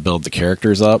time to build the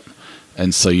characters up,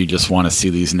 and so you just want to see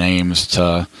these names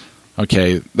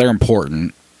okay, they're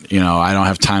important. I don't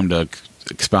have time to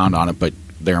expound on it, but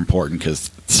they're important because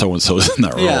so-and-so's in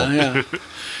that role. Yeah.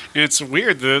 It's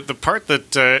weird. The part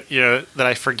that that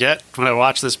I forget when I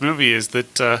watch this movie is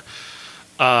that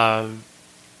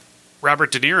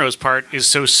Robert De Niro's part is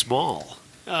so small.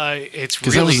 It's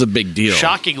really that was a big deal.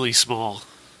 Shockingly small.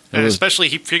 Especially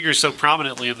he figures so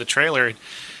prominently in the trailer and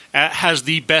has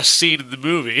the best scene in the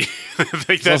movie.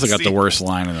 He's also got the worst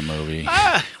line in the movie.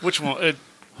 Which one?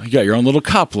 You got your own little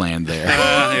cop land there.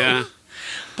 Yeah.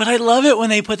 But I love it when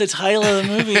they put the title of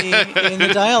the movie in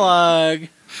the dialogue.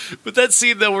 But that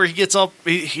scene though, where he gets all,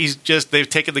 they've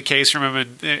taken the case from him,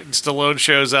 and Stallone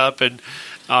shows up, and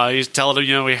he's telling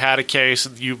him, we had a case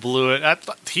and you blew it.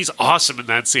 He's awesome in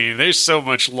that scene. There's so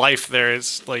much life there.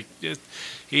 It's like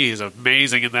he is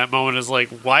amazing in that moment. It's like,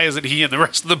 why isn't he in the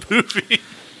rest of the movie?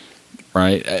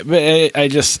 Right, but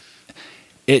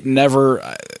it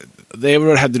never. They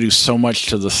would have to do so much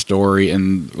to the story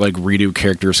and like redo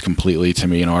characters completely to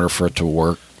me in order for it to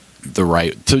work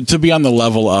to be on the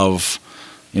level of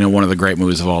one of the great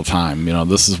movies of all time.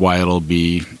 This is why it'll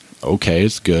be okay.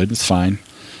 It's good. It's fine.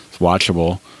 It's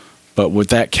watchable. But with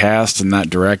that cast and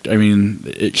that I mean,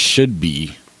 it should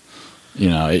be.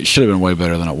 It should have been way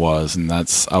better than it was, and I'll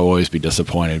always be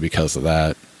disappointed because of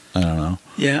that. I don't know.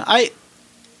 Yeah,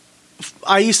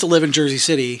 I used to live in Jersey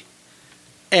City,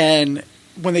 and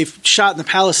when they shot in the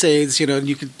Palisades,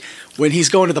 when he's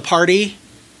going to the party,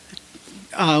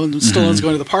 when Stallone's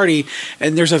going to the party,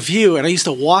 and there's a view, and I used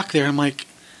to walk there. I'm like,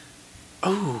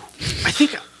 oh, I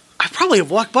think I probably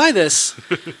have walked by this.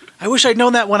 I wish I'd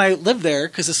known that when I lived there,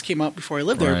 because this came out before I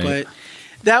lived there. But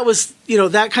that was,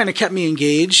 that kind of kept me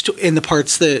engaged in the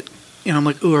parts that, I'm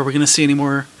like, ooh, are we going to see any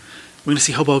more? We're going to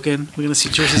see Hoboken. We're going to see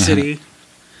Jersey City,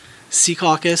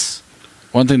 Secaucus.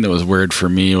 One thing that was weird for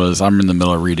me was I'm in the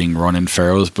middle of reading Ronan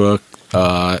Farrow's book,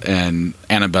 and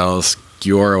Annabelle's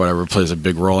obscure or whatever plays a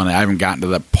big role in it. I haven't gotten to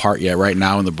that part yet. Right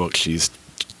now in the book, she's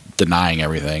denying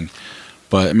everything.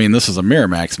 But I mean, this is a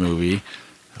Miramax movie.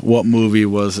 What movie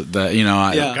was it that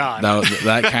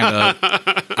that kind of?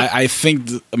 I think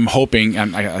I'm hoping.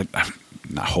 I'm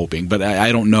not hoping, but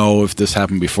I don't know if this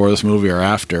happened before this movie or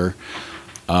after.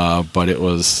 But it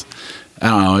was. I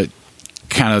don't know. It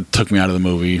kind of took me out of the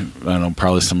movie. I don't know,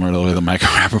 probably similar to the way the Michael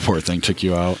Rappaport thing took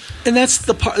you out. And that's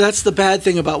the bad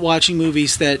thing about watching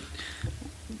movies that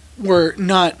were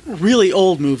not really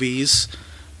old movies,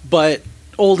 but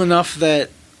old enough that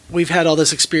we've had all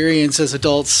this experience as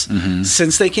adults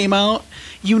since they came out.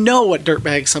 You know what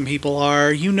dirtbags some people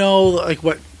are. You know, like,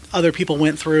 what other people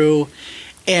went through.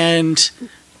 And,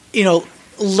 you know,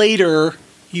 later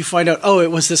you find out, oh,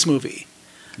 it was this movie.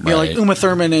 You know, like Uma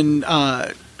Thurman and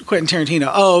Quentin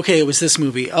Tarantino. Oh, okay, it was this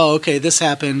movie. Oh, okay, this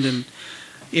happened. And,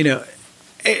 you know,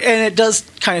 and it does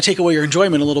kind of take away your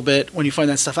enjoyment a little bit when you find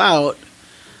that stuff out.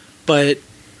 But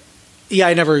yeah,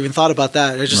 I never even thought about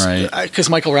that. I just because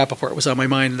Michael Rappaport was on my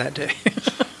mind that day.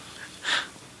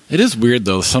 It is weird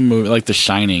though. Some movie like The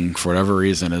Shining, for whatever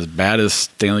reason, as bad as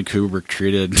Stanley Kubrick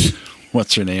treated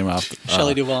what's her name off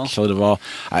Shelley Duvall. Shelley Duvall.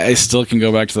 I still can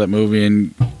go back to that movie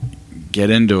and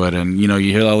get into it. And you know,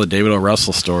 you hear all the David O.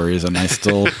 Russell stories, and I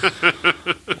still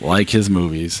like his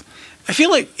movies. I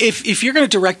feel like if you're going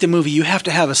to direct a movie, you have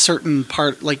to have a certain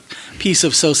piece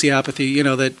of sociopathy. You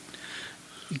know that.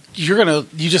 You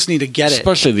just need to get it.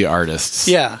 Especially the artists.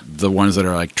 Yeah. The ones that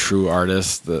are like true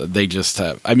artists, they just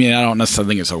have, I mean, I don't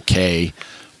necessarily think it's okay,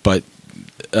 but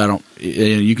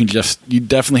you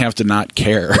definitely have to not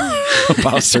care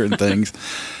about certain things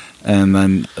and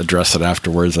then address it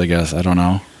afterwards, I guess. I don't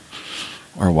know.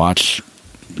 Or watch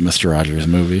Mr. Rogers'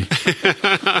 movie.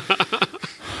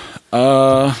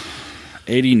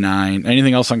 89.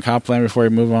 Anything else on Copland before we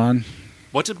move on?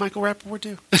 What did Michael Rappaport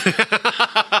do?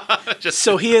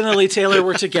 So he and Lily Taylor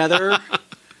were together,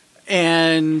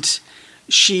 and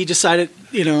she decided,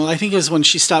 you know, I think it was when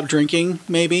she stopped drinking,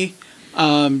 maybe,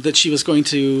 that she was going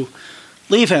to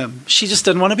leave him. She just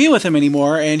didn't want to be with him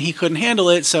anymore, and he couldn't handle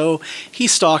it, so he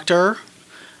stalked her.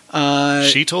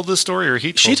 She told this story, or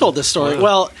he told She told this story. Wow.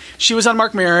 Well, she was on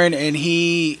Marc Maron, and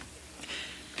he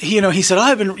said, oh,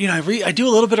 I've been, you know, I do a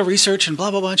little bit of research and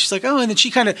blah, blah, blah. And she's like, oh, and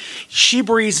then she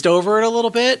breezed over it a little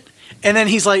bit. And then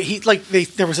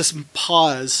there was this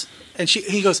pause, and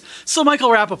he goes, so Michael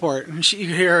Rappaport. And you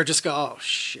hear her just go, oh,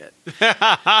 shit.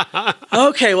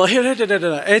 Okay, well, here,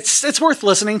 it's worth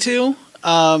listening to.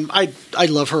 I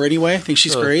love her anyway. I think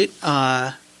she's great.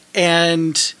 But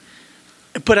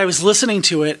I was listening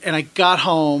to it, and I got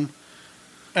home,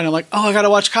 and I'm like, oh, I got to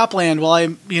watch Copland while I,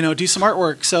 you know, do some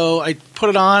artwork. So I put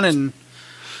it on, and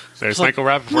there's Michael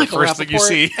Rappaport, first thing you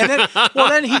see. And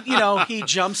then he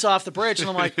jumps off the bridge, and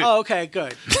I'm like, oh, okay,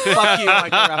 good. Fuck you,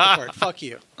 Michael Rappaport. Fuck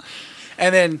you.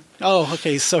 And then, oh,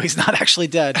 okay, so he's not actually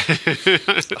dead.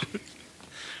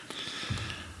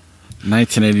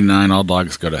 1989, All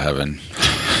Dogs Go to Heaven.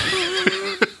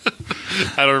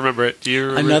 I don't remember it. Do you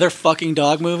remember Another fucking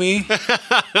dog movie?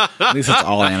 At least it's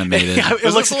all animated.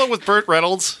 Is this the one with Burt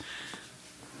Reynolds?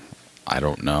 I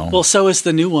don't know. Well, so is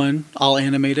the new one, all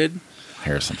animated.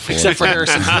 Harrison Ford. Except for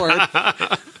Harrison Ford.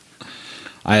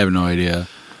 I have no idea.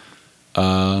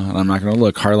 I'm not going to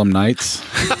look. Harlem Nights.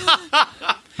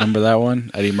 Remember that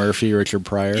one? Eddie Murphy, Richard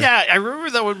Pryor. Yeah, I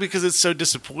remember that one because it's so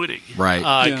disappointing.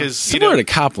 Right. Because similar to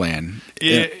Copland.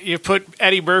 You put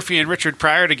Eddie Murphy and Richard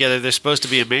Pryor together, they're supposed to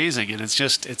be amazing, and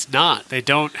it's not. They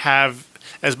don't have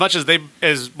as much as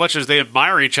they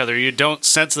admire each other. You don't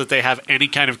sense that they have any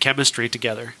kind of chemistry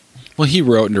together. Well, he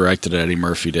wrote and directed it. Eddie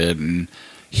Murphy did, and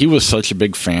he was such a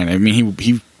big fan. I mean,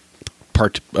 he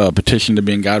petitioned to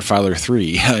be in Godfather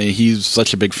 3. He's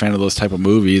such a big fan of those type of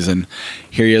movies, and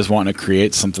here he is wanting to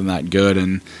create something that good.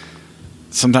 And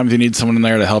sometimes you need someone in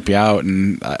there to help you out.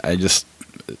 And I just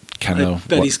kind of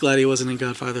bet he's glad he wasn't in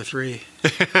Godfather 3.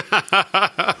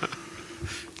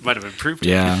 Might have improved.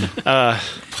 Yeah,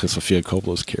 play Sofia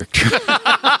Coppola's character,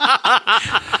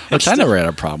 which I never had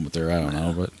a problem with her. I don't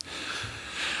know, but.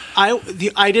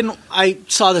 I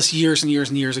saw this years and years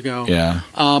and years ago. Yeah.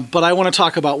 But I want to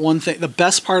talk about one thing. The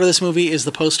best part of this movie is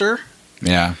the poster.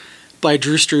 Yeah. By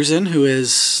Drew Struzan, who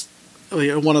is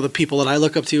one of the people that I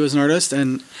look up to as an artist.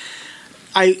 And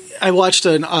I watched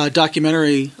a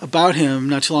documentary about him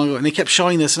not too long ago, and they kept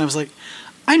showing this, and I was like,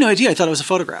 I had no idea. I thought it was a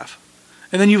photograph.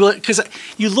 And then you look at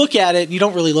it, and you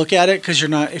don't really look at it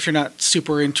if you're not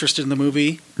super interested in the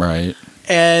movie. Right.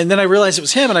 And then I realized it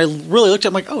was him, and I really looked at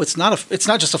him like, oh, it's not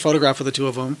just a photograph of the two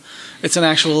of them. It's an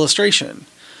actual illustration.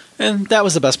 And that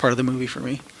was the best part of the movie for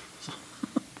me.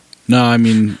 No, I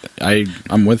mean,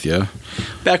 I'm with you.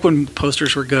 Back when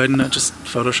posters were good and not just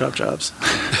Photoshop jobs.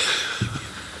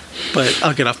 But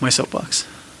I'll get off my soapbox.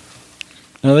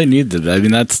 No, they need that. I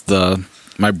mean, that's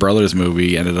my brother's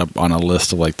movie ended up on a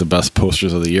list of like the best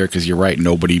posters of the year because you're right,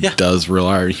 nobody does real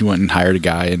art. He went and hired a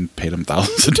guy and paid him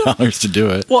thousands of dollars to do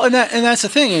it. Well, and that's the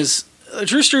thing is,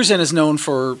 Drew Struzan is known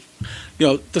for,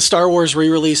 the Star Wars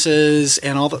re-releases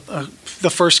and all the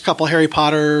first couple Harry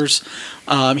Potters.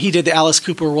 He did the Alice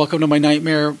Cooper Welcome to My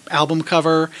Nightmare album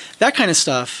cover, that kind of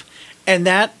stuff. And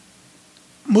that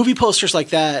movie posters like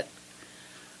that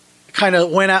kind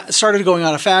of started going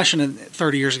out of fashion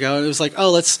 30 years ago. It was like,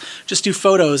 oh, let's just do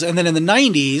photos. And then in the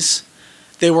 90s,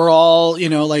 they were all,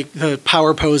 like the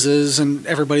power poses and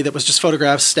everybody that was just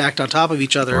photographs stacked on top of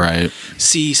each other. Right.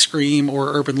 See Scream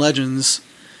or Urban Legends.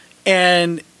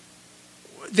 And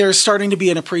there's starting to be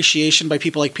an appreciation by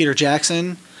people like Peter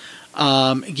Jackson,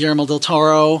 Guillermo del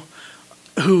Toro,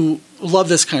 who love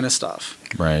this kind of stuff.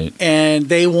 Right. And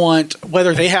they want,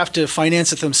 whether they have to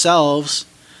finance it themselves,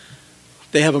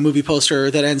 they have a movie poster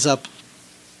that ends up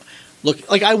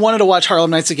like I wanted to watch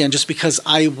Harlem Nights again just because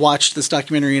I watched this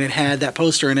documentary and it had that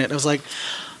poster in it. And I was like,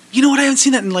 you know what? I haven't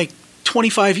seen that in like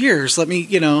 25 years. Let me,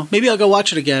 maybe I'll go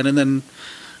watch it again. And then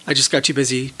I just got too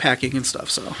busy packing and stuff.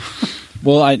 So,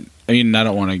 well, I mean, I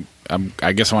don't want to.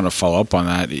 I guess I want to follow up on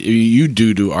that. You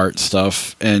do art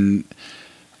stuff, and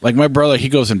like my brother, he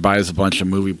goes and buys a bunch of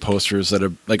movie posters that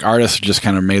are like artists just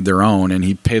kind of made their own, and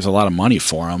he pays a lot of money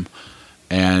for them.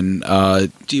 And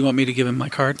do you want me to give him my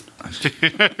card?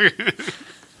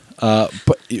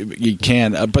 But you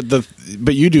can.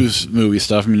 But you do movie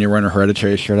stuff. I mean, you're wearing a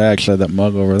Hereditary shirt. I actually had that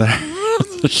mug over there.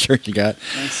 The shirt you got.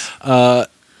 Nice.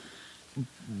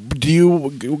 Do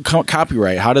you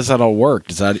copyright? How does that all work?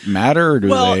 Does that matter?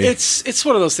 Or it's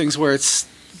one of those things where it's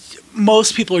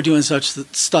most people are doing such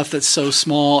stuff that's so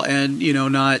small and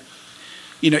not.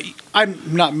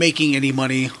 I'm not making any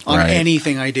money on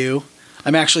anything I do.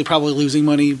 I'm actually probably losing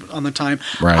money on the time.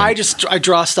 Right. I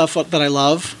draw stuff that I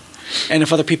love, and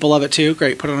if other people love it too,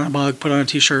 great. Put it on a mug, put it on a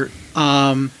T-shirt.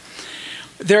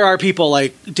 There are people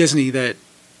like Disney that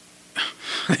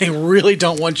they really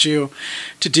don't want you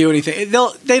to do anything.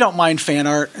 They don't mind fan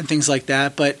art and things like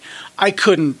that, but I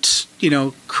couldn't,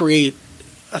 create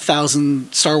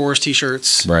 1,000 Star Wars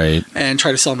T-shirts, right, and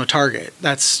try to sell them to Target.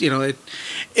 That's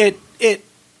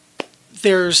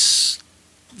there's.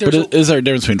 But is there a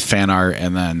difference between fan art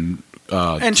and then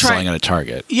selling at a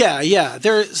Target? Yeah.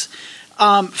 There's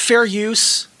fair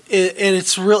use, and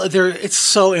it's real. It's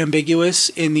so ambiguous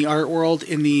in the art world.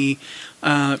 In the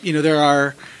there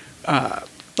are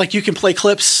like you can play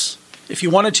clips if you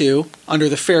wanted to under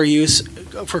the fair use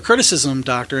for criticism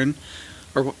doctrine,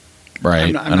 or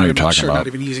right. I know what you're talking about. Not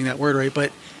even using that word right,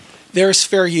 but there's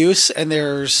fair use and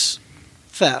there's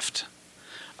theft.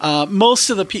 Most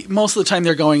of the time,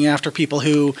 they're going after people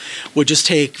who would just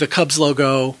take the Cubs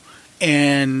logo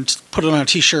and put it on a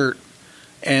T-shirt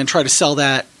and try to sell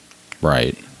that,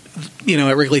 right?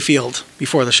 At Wrigley Field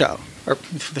before the show or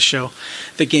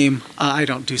the game. I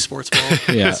don't do sports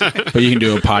ball. Yeah, but you can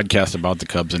do a podcast about the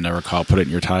Cubs and never put it in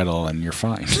your title, and you're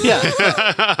fine.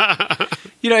 Yeah,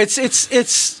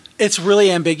 it's really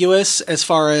ambiguous as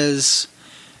far as.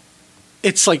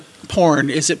 It's like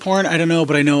porn. Is it porn? I don't know,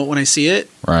 but I know it when I see it.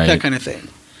 Right. That kind of thing.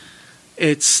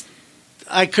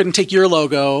 I couldn't take your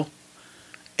logo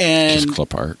and just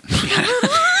clip art.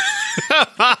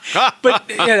 But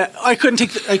I couldn't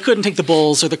take the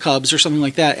Bulls or the Cubs or something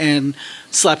like that and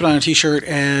slap it on a T-shirt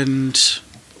and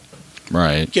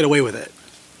get away with it.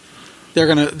 They're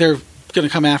gonna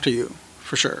come after you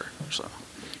for sure. So.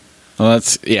 Well,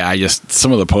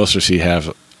 some of the posters you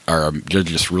have. They're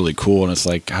just really cool, and it's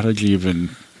like, how did you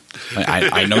even?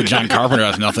 I know John Carpenter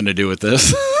has nothing to do with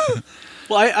this.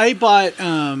 Well, I bought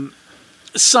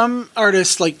some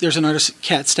artists. Like, there's an artist,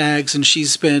 Kat Staggs, and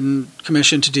she's been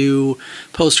commissioned to do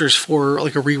posters for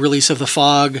like a re-release of The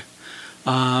Fog.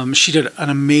 She did an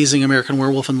amazing American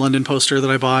Werewolf in London poster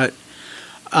that I bought.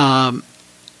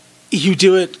 You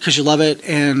do it because you love it,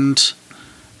 and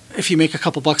if you make a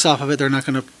couple bucks off of it, they're not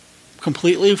going to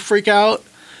completely freak out.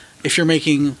 If you're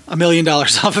making $1 million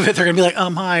off of it, they're going to be like,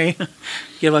 hi,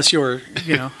 give us your,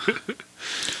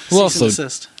 well, also,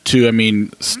 desist. Too, I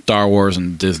mean, Star Wars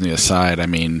and Disney aside, I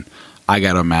mean, I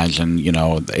got to imagine, the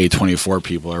A24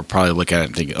 people are probably looking at it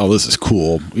and thinking, oh, this is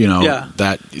cool.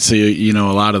 That, so, a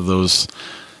lot of those,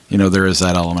 there is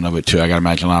that element of it too. I got to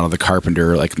imagine a lot of the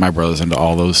Carpenter, like my brother's into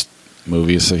all those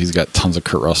movies, so he's got tons of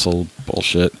Kurt Russell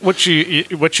bullshit. What you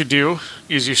do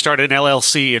is you start an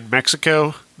LLC in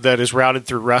Mexico that is routed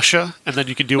through Russia, and then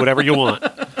you can do whatever you want.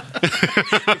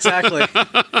 Exactly.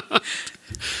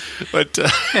 But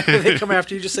They come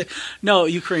after you, just say, no,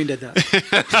 Ukraine did that.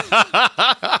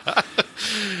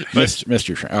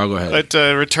 Mr. Train. Oh, go ahead. But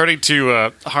returning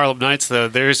to Harlem Nights, though,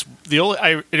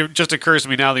 it just occurs to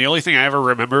me now, the only thing I ever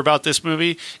remember about this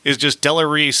movie is just Della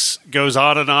Reese goes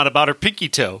on and on about her pinky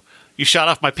toe. You shot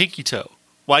off my pinky toe.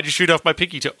 Why'd you shoot off my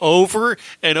pinky toe? Over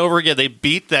and over again. They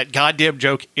beat that goddamn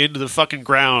joke into the fucking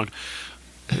ground.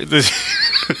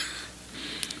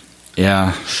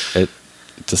 Yeah.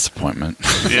 Disappointment.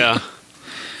 Yeah.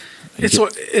 It's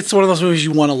one of those movies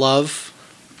you want to love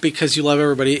because you love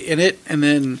everybody in it, and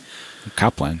then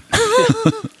Copland.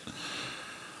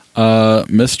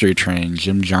 Mystery Train,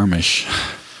 Jim Jarmusch.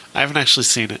 I haven't actually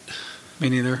seen it. me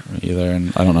neither. Me either,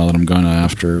 and I don't know that I'm going to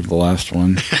after the last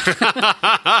one.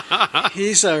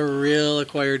 He's a real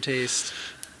acquired taste.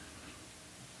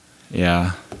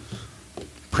 Yeah.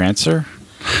 Prancer?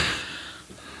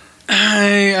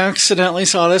 I accidentally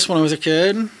saw this when I was a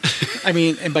kid. I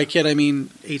mean, and by kid, I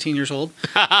mean 18 years old.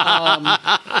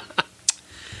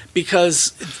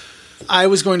 Because I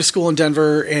was going to school in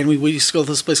Denver, and we used to go to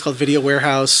this place called Video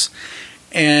Warehouse,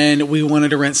 and we wanted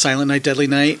to rent Silent Night, Deadly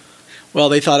Night. Well,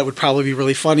 they thought it would probably be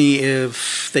really funny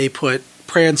if they put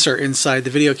Prancer inside the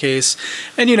video case.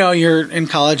 And, you know, you're in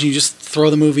college, and you just throw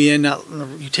the movie in,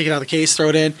 you take it out of the case, throw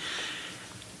it in.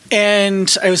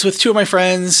 And I was with two of my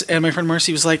friends, and my friend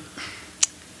Marcy was like,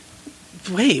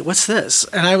 wait, what's this?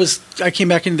 And I came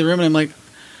back into the room, and I'm like,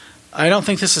 I don't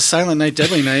think this is Silent Night,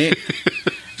 Deadly Night.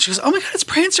 She goes, oh my God, it's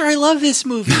Prancer. I love this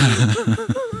movie.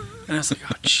 And I was like,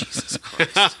 oh, Jesus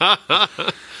Christ.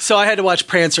 So I had to watch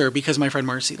Prancer because my friend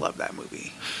Marcy loved that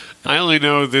movie. I only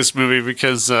know this movie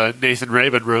because Nathan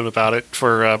Rabin wrote about it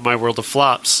for My World of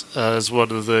Flops as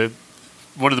one of the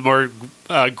more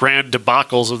grand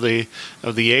debacles of the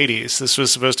 80s. This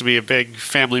was supposed to be a big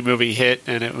family movie hit,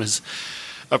 and it was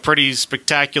a pretty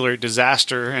spectacular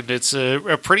disaster, and it's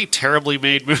a pretty terribly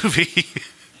made movie.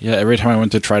 Yeah, every time I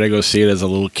went to try to go see it as a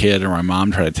little kid, or my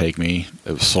mom tried to take me,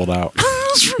 it was sold out.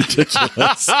 It's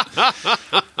ridiculous.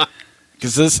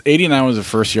 Because this 89 was the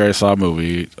first year I saw a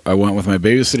movie. I went with my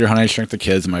babysitter, Honey, I Shrunk the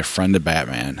Kids, and my friend to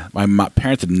Batman. My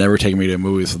parents had never taken me to a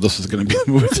movie, so this was going to be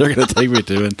the movie they're going to take me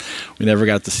to, and we never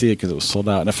got to see it because it was sold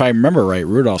out. And if I remember right,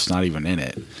 Rudolph's not even in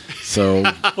it. So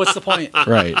what's the point?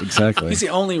 Right, exactly. He's the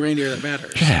only reindeer that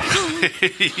matters. Yeah.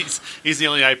 He's the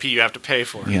only IP you have to pay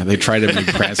for. Yeah, they tried to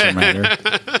make Prancer matter.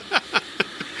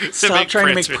 Stop trying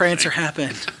to make Prancer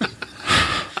happen.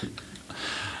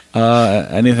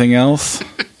 Anything else?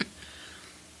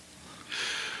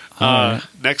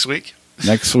 Next week?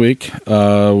 Next week,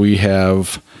 we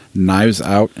have Knives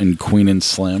Out and Queen and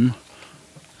Slim.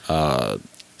 So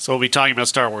we'll be talking about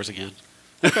Star Wars again.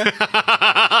 Okay.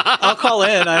 I'll call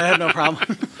in. I have no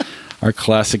problem. Our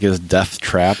classic is Death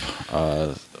Trap.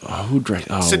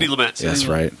 Sidney Lumet. That's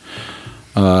right.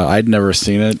 I'd never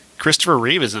seen it. Christopher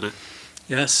Reeve is in it.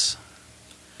 Yes.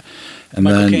 And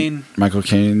Michael then Caine. Michael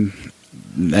Caine.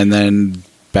 And then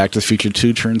Back to the Future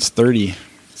 2 turns 30.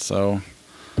 So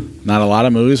not a lot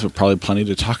of movies, but probably plenty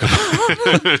to talk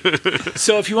about.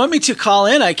 So if you want me to call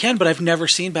in, I can, but I've never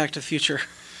seen Back to the Future.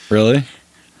 Really?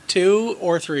 2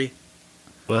 or 3.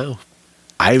 Wow.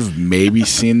 I've maybe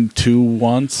seen 2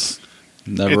 once.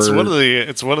 Never. It's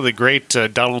one of the great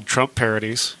Donald Trump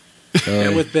parodies.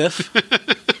 With Biff.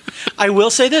 I will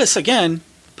say this again: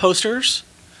 posters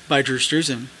by Drew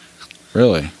Struzan.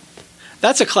 Really?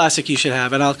 That's a classic you should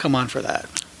have, and I'll come on for that.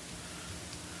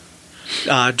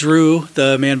 Drew,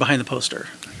 the man behind the poster.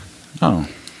 Oh.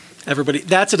 Everybody,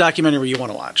 that's a documentary you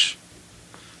want to watch,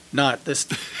 not this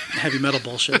heavy metal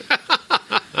bullshit.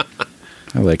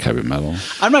 I like heavy metal.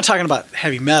 I'm not talking about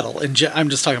heavy metal, I'm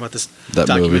just talking about this That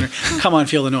documentary. movie. Come on,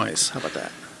 Feel the Noise. How about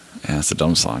that? Yeah, it's a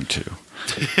dumb song, too.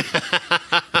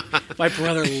 My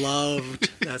brother loved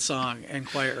that song and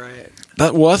Quiet Riot.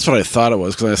 That's what I thought it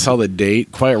was, because I saw the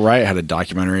date. Quiet Riot had a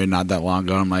documentary not that long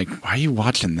ago. I'm like, why are you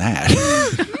watching that?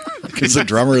 Because the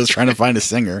drummer is trying to find a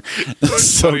singer. That's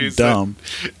so dumb.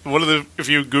 If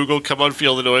you Google "Come on,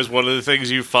 Feel the Noise," one of the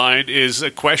things you find is a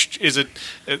question.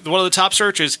 One of the top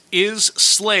searches is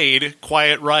Slade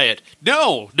Quiet Riot?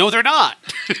 No, they're not.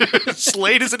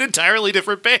 Slade is an entirely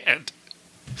different band.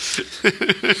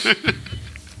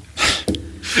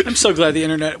 I'm so glad the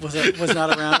internet was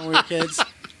not around when we were kids.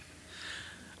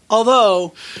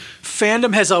 Although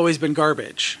fandom has always been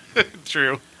garbage.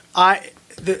 True. A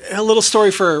little story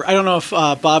I don't know if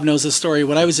Bob knows this story.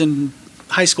 When I was in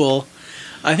high school,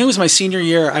 I think it was my senior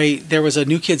year, there was a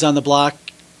New Kids on the Block,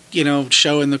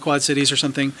 show in the Quad Cities or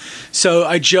something. So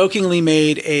I jokingly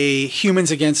made a Humans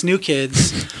Against New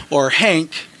Kids, or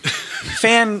Hank,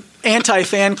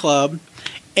 anti-fan club,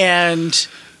 and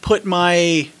put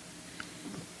my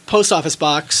post office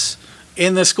box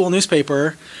in the school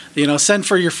newspaper, send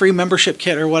for your free membership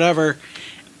kit or whatever.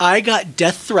 I got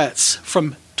death threats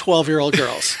from 12-year-old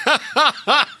girls.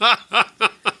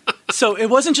 So it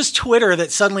wasn't just Twitter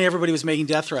that suddenly everybody was making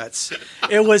death threats.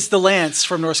 It was the Lance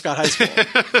from North Scott High School.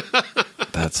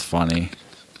 That's funny.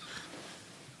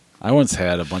 I once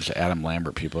had a bunch of Adam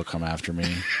Lambert people come after me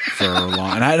for a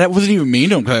long... And I wasn't even mean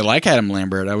to him because I like Adam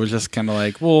Lambert. I was just kind of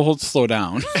like, well, hold slow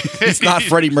down. He's not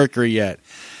Freddie Mercury yet.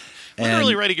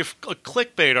 Literally writing a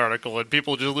clickbait article and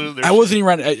people just lose their... I wasn't even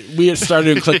writing... We had started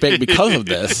doing clickbait because of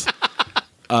this.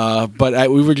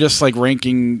 But we were just like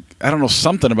ranking, I don't know,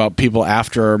 something about people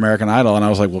after American Idol, and I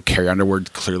was like, well, Carrie Underwood's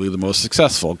clearly the most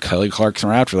successful. Kelly Clarkson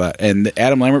were after that, and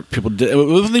Adam Lambert people did. It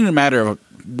wasn't even a matter of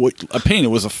what opinion; it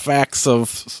was a facts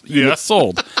of units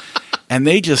sold, and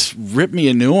they just ripped me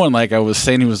a new one like I was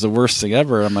saying he was the worst thing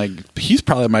ever. I'm like, he's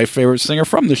probably my favorite singer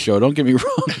from the show. Don't get me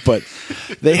wrong, but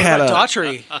they had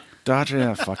Daughtry.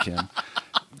 Yeah, fuck him.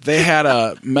 They had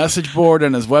a message board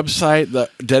on his website that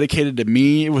dedicated to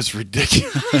me. It was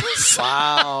ridiculous.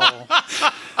 Wow.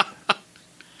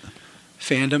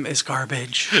 Fandom is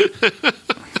garbage.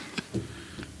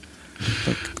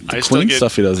 I still get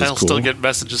stuff he does is cool. Still get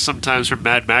messages sometimes from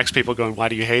Mad Max people going, "Why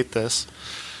do you hate this?"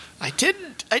 I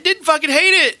didn't fucking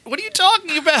hate it. What are you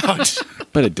talking about?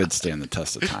 But it did stand the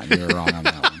test of time. You were wrong on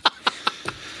that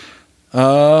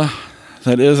one.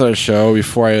 That is our show.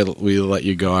 Before we let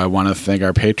you go, I want to thank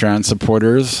our Patreon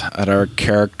supporters. At our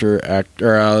character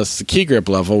actor, the key grip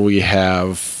level, we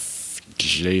have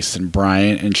Jason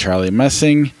Bryant and Charlie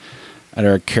Messing. At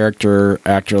our character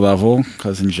actor level,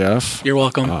 Cousin Jeff. You're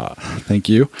welcome. Thank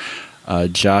you.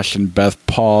 Josh and Beth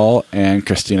Paul and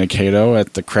Christina Cato.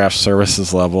 At the craft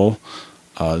services level,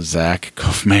 Zach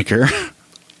Kofmaker.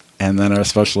 And then our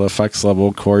special effects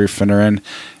level, Corey Finneran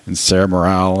and Sarah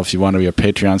Morale. If you want to be a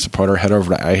Patreon supporter, head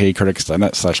over to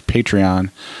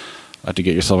ihatecritics.net/Patreon to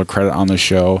get yourself a credit on the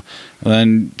show. And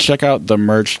then check out the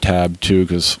merch tab, too,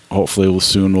 because hopefully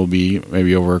we'll be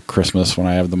maybe over Christmas when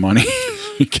I have the money.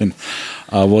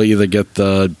 We'll either get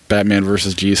the Batman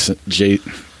versus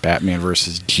Batman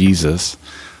versus Jesus.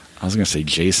 I was going to say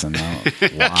Jason.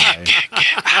 Why?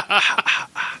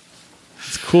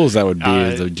 As cool as that would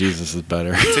be, though Jesus is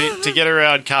better. To get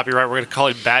around copyright, we're going to call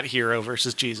him Bat Hero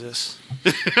versus Jesus.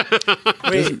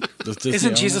 Wait,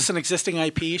 isn't Jesus an existing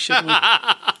IP? Shouldn't we?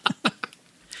 I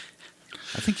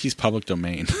think he's public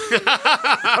domain.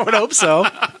 I would hope so.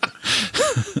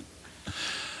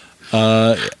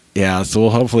 Yeah, so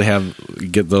we'll hopefully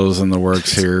get those in the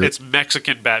works here. It's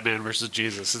Mexican Batman versus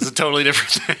Jesus. It's a totally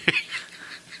different thing.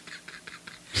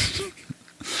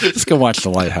 Just go watch The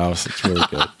Lighthouse. It's really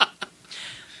good.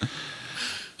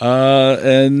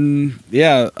 And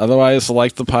yeah, otherwise,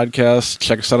 like the podcast,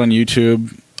 check us out on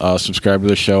YouTube, subscribe to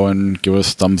the show, and give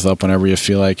us thumbs up whenever you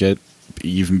feel like it,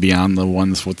 even beyond the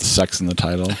ones with the sex in the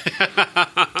title.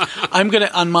 I'm going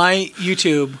to, on my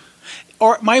YouTube,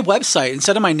 or my website,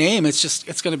 instead of my name,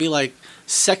 it's going to be like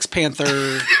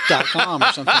sexpanther.com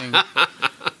or something.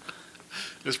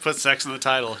 Just put sex in the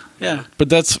title. Yeah. But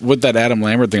that's with that Adam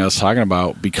Lambert thing I was talking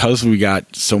about. Because we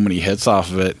got so many hits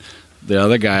off of it, the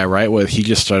other guy I write with, he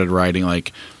just started writing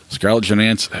like Scarlett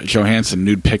Johansson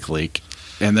nude pic leak.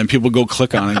 And then people go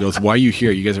click on it and goes, "Why are you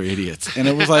here? You guys are idiots." And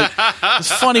it was like,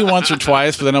 it's funny once or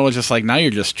twice, but then I was just like, now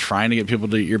you're just trying to get people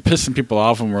to, you're pissing people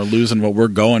off and we're losing what we're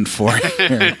going for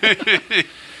here.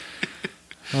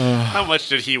 How much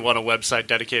did he want a website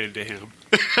dedicated to him?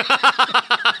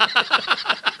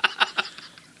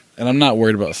 And I'm not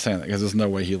worried about saying that because there's no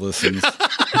way he listens.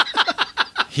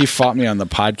 He fought me on the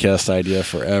podcast idea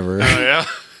forever. Oh,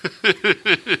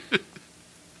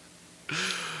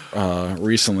 yeah?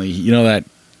 Recently, you know that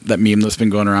meme that's been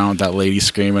going around with that lady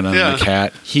screaming and the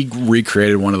cat? He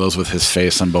recreated one of those with his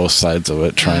face on both sides of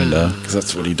it, trying to, because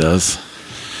that's what he does.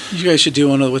 You guys should do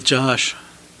one with Josh.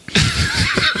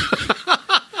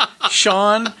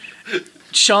 Sean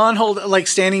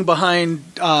standing behind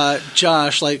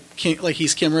Josh like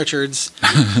he's Kim Richards,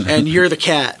 and you're the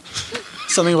cat.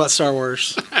 Something about Star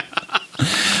Wars.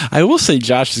 I will say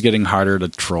Josh is getting harder to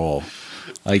troll.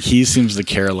 Like, he seems to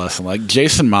care less. And like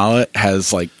Jason Mollett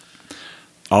has like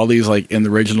all these like in the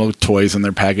original toys in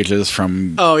their packages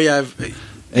from. Oh yeah,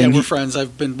 we're friends.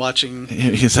 I've been watching.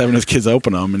 He's having his kids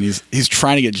open them, and he's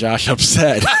trying to get Josh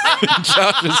upset.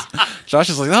 Josh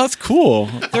is like, "Oh, that's cool.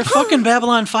 They're fucking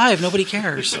Babylon 5. Nobody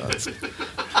cares."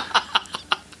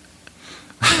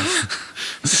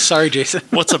 Sorry, Jason.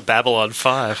 What's a Babylon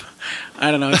 5? I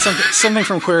don't know. It's something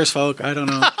from Queer as Folk. I don't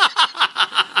know.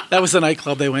 That was the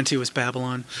nightclub they went to, was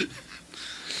Babylon.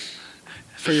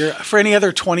 For any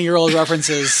other 20-year-old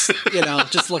references,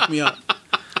 just look me up.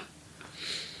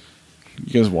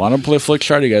 You guys want to play Flick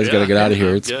Chart? You guys got to get out of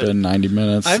here. It's been 90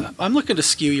 minutes. I'm looking to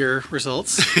skew your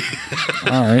results.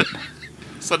 All right.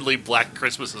 Suddenly, Black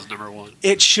Christmas is number one.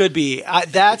 It should be.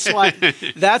 That's why.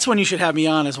 That's when you should have me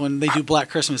on. Is when they do Black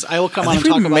Christmas. I will come on and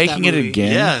talk about that making it movie.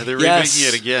 again. Yeah, they're remaking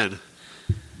it again.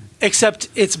 Except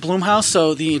it's Blumhouse,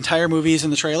 so the entire movie is in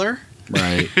the trailer.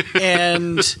 Right.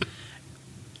 And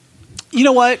you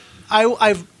know what?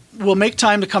 I will make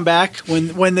time to come back when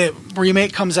the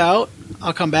remake comes out.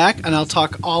 I'll come back and I'll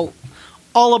talk all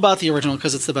about the original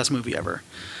because it's the best movie ever.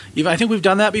 I think we've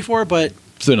done that before, but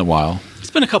It's been a while.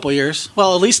 it's been a couple of years.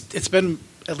 Well, at least it's been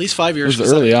at least 5 years. It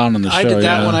was early on in the show. I did that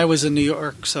yeah. when I was in New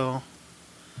York. So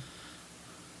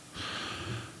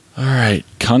All right.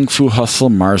 Kung Fu Hustle,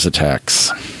 Mars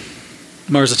Attacks.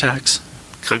 Mars Attacks.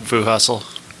 Kung Fu Hustle.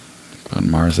 On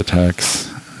Mars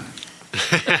Attacks.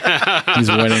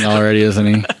 He's winning already, isn't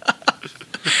he?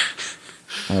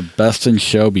 Best in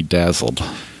Show, Bedazzled.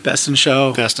 Best in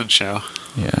Show. Best in Show.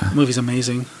 Yeah. The movie's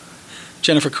amazing.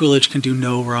 Jennifer Coolidge can do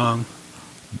no wrong.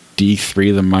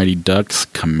 D3, The Mighty Ducks,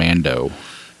 Commando.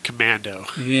 Commando.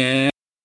 Yeah.